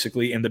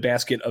basically in the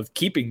basket of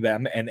keeping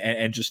them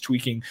and just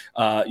tweaking,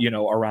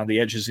 around the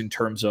edges in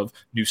terms of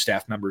new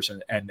staff members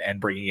and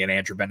bringing in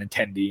Andrew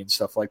Benintendi and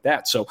stuff like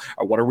that. So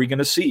what are we going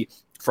to see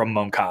from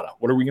Moncada?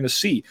 What are we going to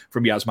see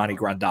from Yasmani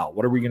Grandal?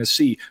 What are we going to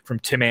see from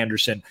Tim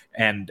Anderson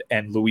and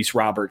Luis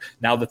Robert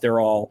now that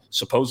they're all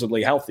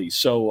supposedly healthy?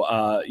 So,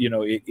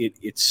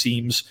 it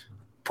seems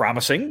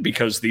promising,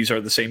 because these are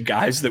the same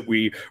guys that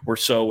we were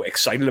so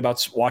excited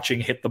about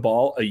watching hit the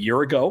ball a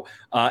year ago.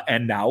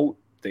 And now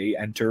they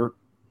enter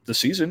the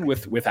season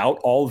without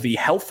all the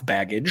health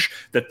baggage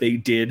that they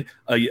did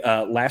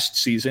last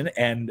season.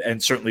 And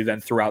certainly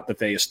then throughout, that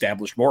they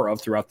established more of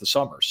throughout the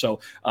summer. So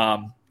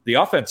the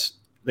offense,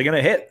 they're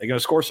going to hit, they're going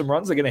to score some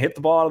runs. They're going to hit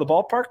the ball out of the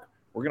ballpark.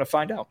 We're going to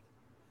find out.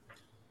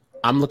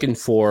 I'm looking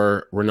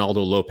for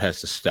Ronaldo Lopez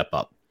to step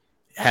up.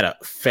 Had a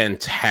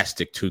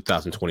fantastic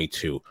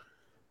 2022.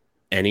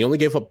 And he only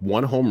gave up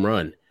one home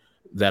run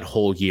that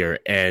whole year,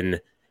 and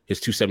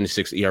his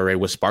 2.76 ERA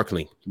was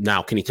sparkling.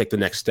 Now, can he take the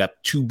next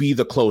step to be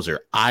the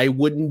closer? I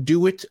wouldn't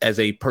do it as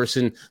a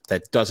person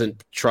that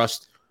doesn't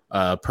trust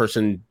a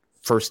person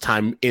first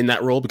time in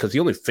that role, because he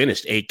only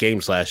finished 8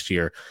 games last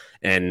year.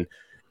 And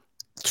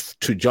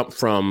to jump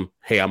from,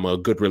 hey, I'm a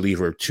good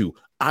reliever, to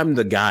I'm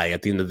the guy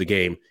at the end of the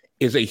game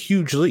is a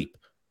huge leap.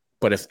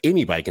 But if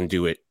anybody can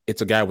do it,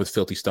 it's a guy with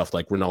filthy stuff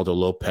like Ronaldo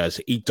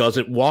Lopez. He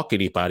doesn't walk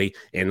anybody.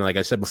 And like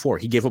I said before,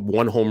 he gave up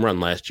one home run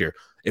last year.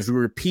 If he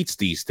repeats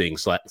these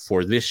things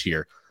for this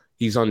year,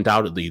 he's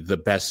undoubtedly the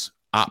best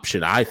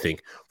option, I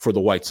think, for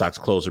the White Sox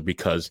closer,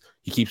 because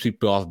he keeps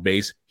people off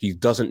base. He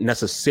doesn't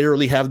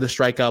necessarily have the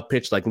strikeout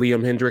pitch like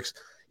Liam Hendricks.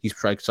 He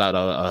strikes out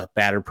a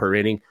batter per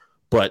inning.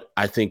 But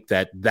I think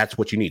that's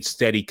what you need.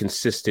 Steady,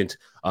 consistent,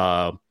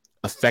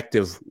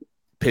 effective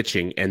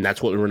pitching, and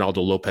that's what Ronaldo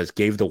Lopez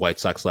gave the White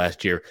Sox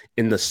last year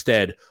in the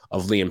stead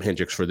of Liam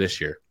Hendricks for this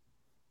year.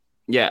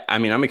 Yeah, I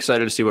mean, I'm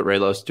excited to see what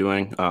Raylo's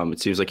doing. It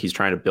seems like he's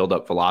trying to build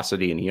up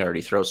velocity, and he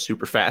already throws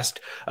super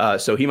fast.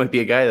 So he might be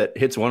a guy that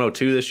hits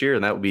 102 this year,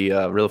 and that would be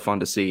real fun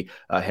to see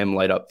him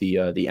light up the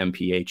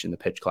MPH and the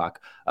pitch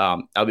clock.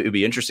 It would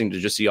be interesting to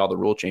just see all the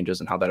rule changes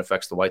and how that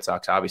affects the White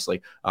Sox.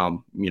 Obviously,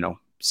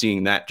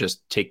 seeing that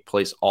just take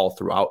place all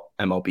throughout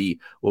MLB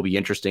will be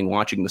interesting.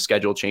 Watching the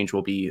schedule change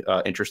will be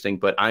interesting.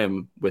 But I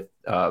am with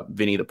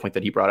Vinny, the point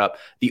that he brought up,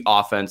 the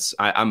offense.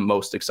 I'm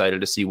most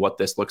excited to see what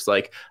this looks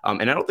like.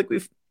 And I don't think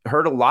we've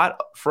heard a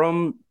lot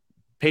from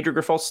Pedro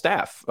Grifol's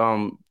staff.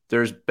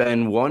 There's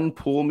been one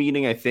pool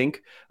meeting, I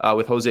think,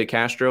 with Jose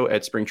Castro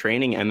at spring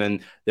training. And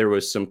then there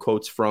was some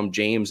quotes from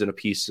James in a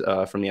piece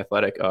from The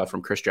Athletic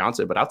from Chris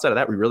Johnson. But outside of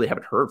that, we really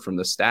haven't heard from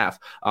the staff.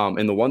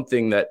 And the one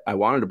thing that I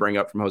wanted to bring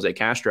up from Jose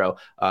Castro,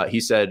 he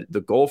said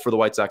the goal for the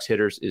White Sox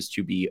hitters is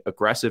to be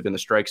aggressive in the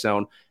strike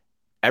zone.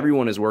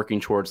 Everyone is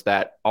working towards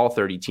that. All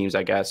 30 teams,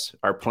 I guess.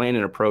 Our plan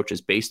and approach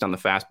is based on the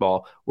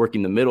fastball,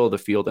 working the middle of the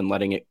field and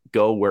letting it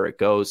go where it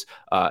goes.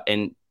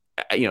 And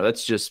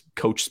that's just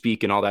coach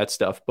speak and all that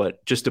stuff.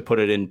 But just to put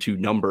it into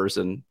numbers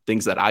and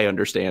things that I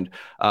understand,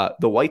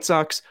 the White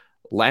Sox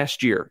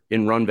last year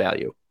in run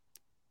value,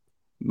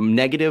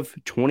 negative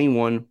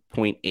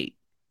 21.8.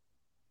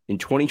 In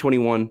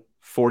 2021,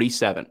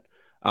 47.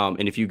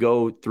 And if you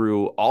go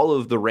through all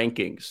of the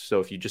rankings, so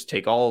if you just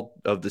take all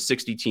of the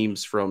 60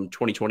 teams from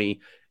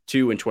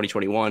 2022 and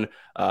 2021,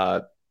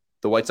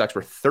 the White Sox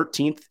were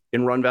 13th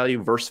in run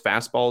value versus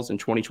fastballs in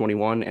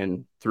 2021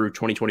 and through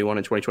 2021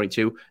 and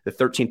 2022, the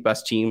 13th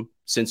best team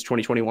since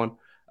 2021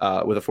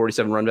 with a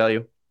 47 run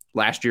value.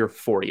 Last year,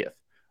 40th.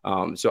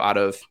 So out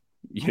of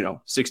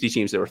 60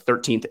 teams, they were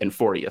 13th and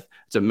 40th.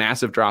 It's a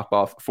massive drop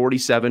off.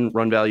 47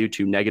 run value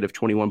to negative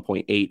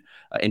 21.8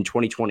 in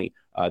 2020.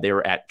 They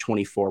were at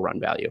 24 run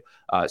value.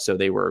 So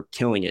they were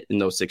killing it in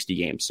those 60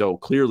 games. So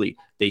clearly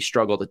they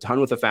struggled a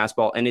ton with the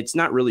fastball, and it's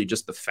not really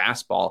just the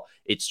fastball.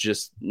 It's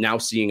just now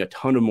seeing a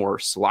ton of more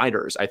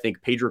sliders. I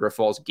think Pedro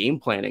Grifol's game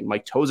planning,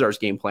 Mike Tozar's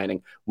game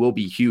planning will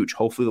be huge.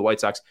 Hopefully the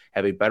White Sox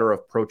have a better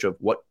approach of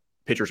what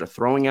pitchers are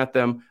throwing at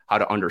them, how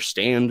to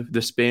understand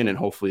the spin, and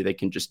hopefully they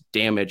can just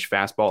damage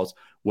fastballs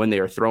when they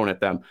are thrown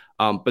at them.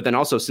 But then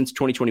also since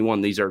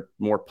 2021, these are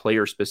more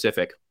player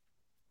specific.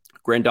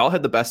 Grandal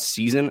had the best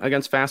season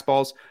against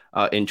fastballs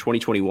in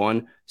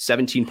 2021,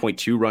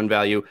 17.2 run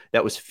value.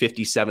 That was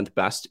 57th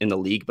best in the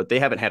league, but they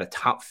haven't had a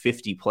top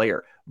 50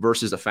 player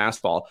versus a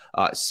fastball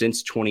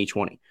since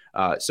 2020.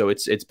 So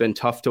it's been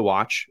tough to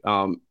watch.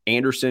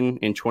 Anderson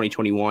in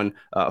 2021,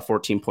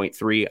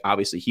 14.3.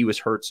 Obviously, he was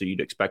hurt, so you'd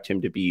expect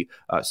him to be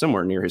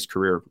somewhere near his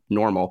career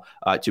normal.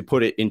 To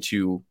put it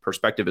into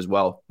perspective as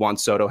well, Juan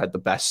Soto had the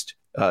best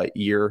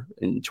year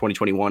in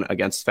 2021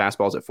 against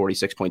fastballs at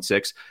 46.6.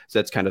 So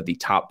that's kind of the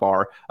top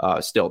bar.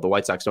 Still, the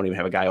White Sox don't even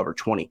have a guy over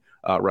 20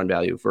 run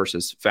value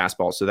versus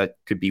fastball. So that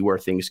could be where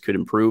things could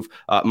improve.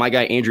 My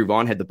guy, Andrew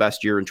Vaughn, had the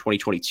best year in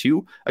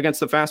 2022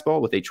 against the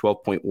fastball with a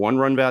 12.1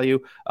 run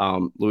value.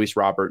 Luis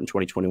Robert in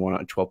 2021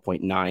 on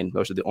 12.9.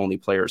 Those are the only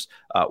players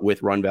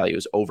with run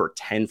values over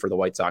 10 for the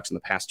White Sox in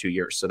the past 2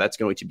 years. So that's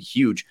going to be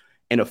huge.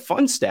 And a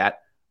fun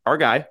stat, our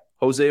guy,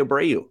 Jose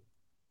Abreu.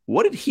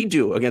 What did he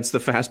do against the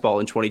fastball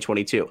in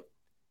 2022?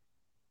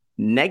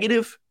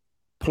 Negative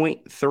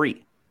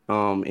 0.3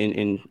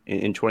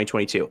 in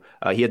 2022.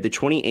 He had the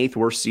 28th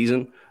worst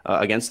season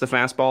against the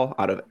fastball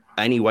out of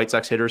any White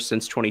Sox hitters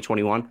since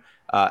 2021.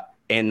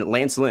 And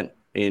Lance Lynn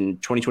in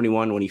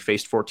 2021, when he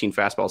faced 14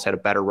 fastballs, had a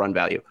better run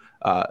value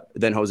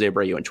than Jose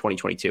Abreu in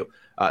 2022.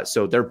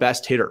 So their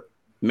best hitter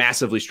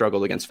massively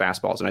struggled against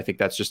fastballs. And I think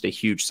that's just a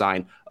huge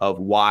sign of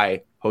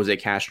why Jose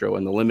Castro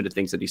and the limited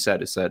things that he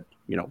said is said,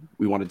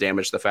 we want to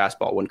damage the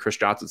fastball. When Chris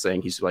Johnson's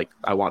saying he's like,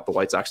 I want the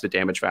White Sox to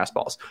damage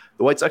fastballs.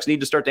 The White Sox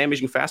need to start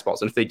damaging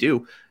fastballs. And if they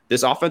do,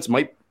 this offense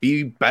might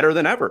be better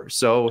than ever.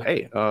 So,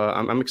 hey,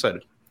 I'm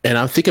excited. And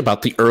I'm thinking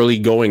about the early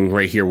going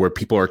right here where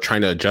people are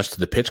trying to adjust to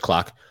the pitch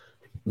clock.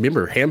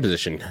 Remember, hand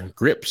position,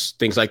 grips,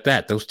 things like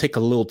that. Those take a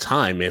little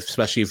time,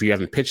 especially if you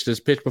haven't pitched this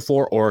pitch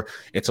before or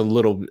it's a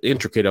little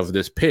intricate of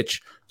this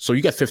pitch. So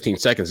you got 15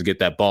 seconds to get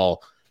that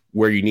ball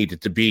where you need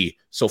it to be.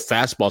 So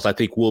fastballs, I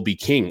think, will be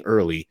king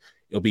early.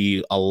 It'll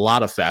be a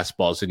lot of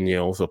fastballs. And,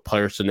 if a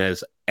person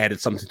has added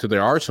something to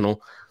their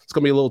arsenal, it's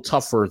going to be a little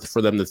tougher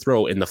for them to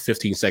throw in the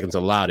 15 seconds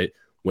allotted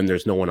when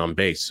there's no one on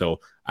base. So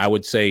I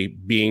would say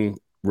being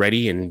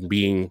ready and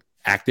being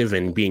active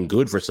and being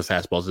good versus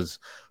fastballs is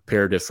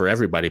imperative for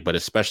everybody, but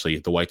especially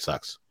the White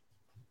Sox.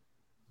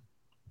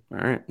 All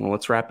right. Well,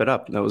 let's wrap it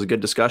up. That was a good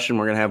discussion.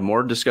 We're going to have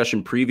more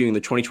discussion previewing the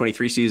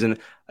 2023 season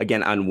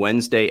again on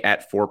Wednesday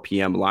at 4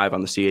 p.m. live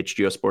on the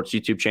CHGO Sports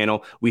YouTube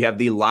channel. We have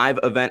the live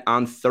event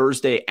on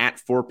Thursday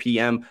at 4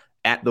 p.m.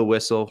 at the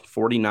Whistle,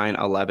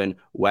 4911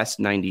 West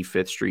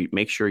 95th Street.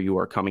 Make sure you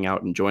are coming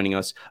out and joining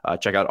us.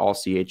 Check out all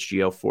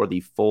CHGO for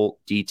the full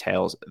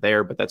details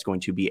there, but that's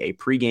going to be a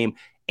pregame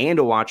and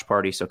a watch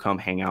party. So come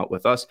hang out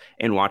with us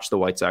and watch the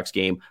White Sox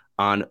game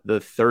on the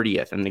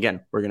 30th. And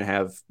again, we're going to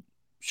have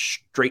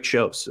straight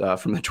shows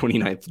from the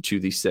 29th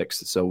to the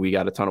 6th. So we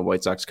got a ton of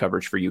White Sox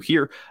coverage for you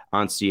here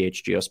on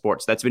CHGO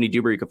Sports. That's Vinny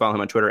Duber. You can follow him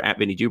on Twitter at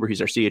Vinny Duber.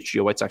 He's our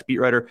CHGO White Sox beat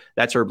writer.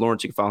 That's Herb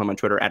Lawrence. You can follow him on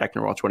Twitter at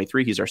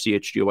Ecknerwall23. He's our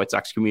CHGO White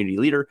Sox community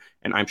leader.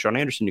 And I'm Sean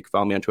Anderson. You can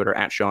follow me on Twitter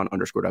at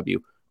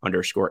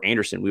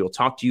Sean_W_Anderson. We will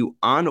talk to you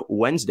on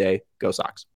Wednesday. Go Sox.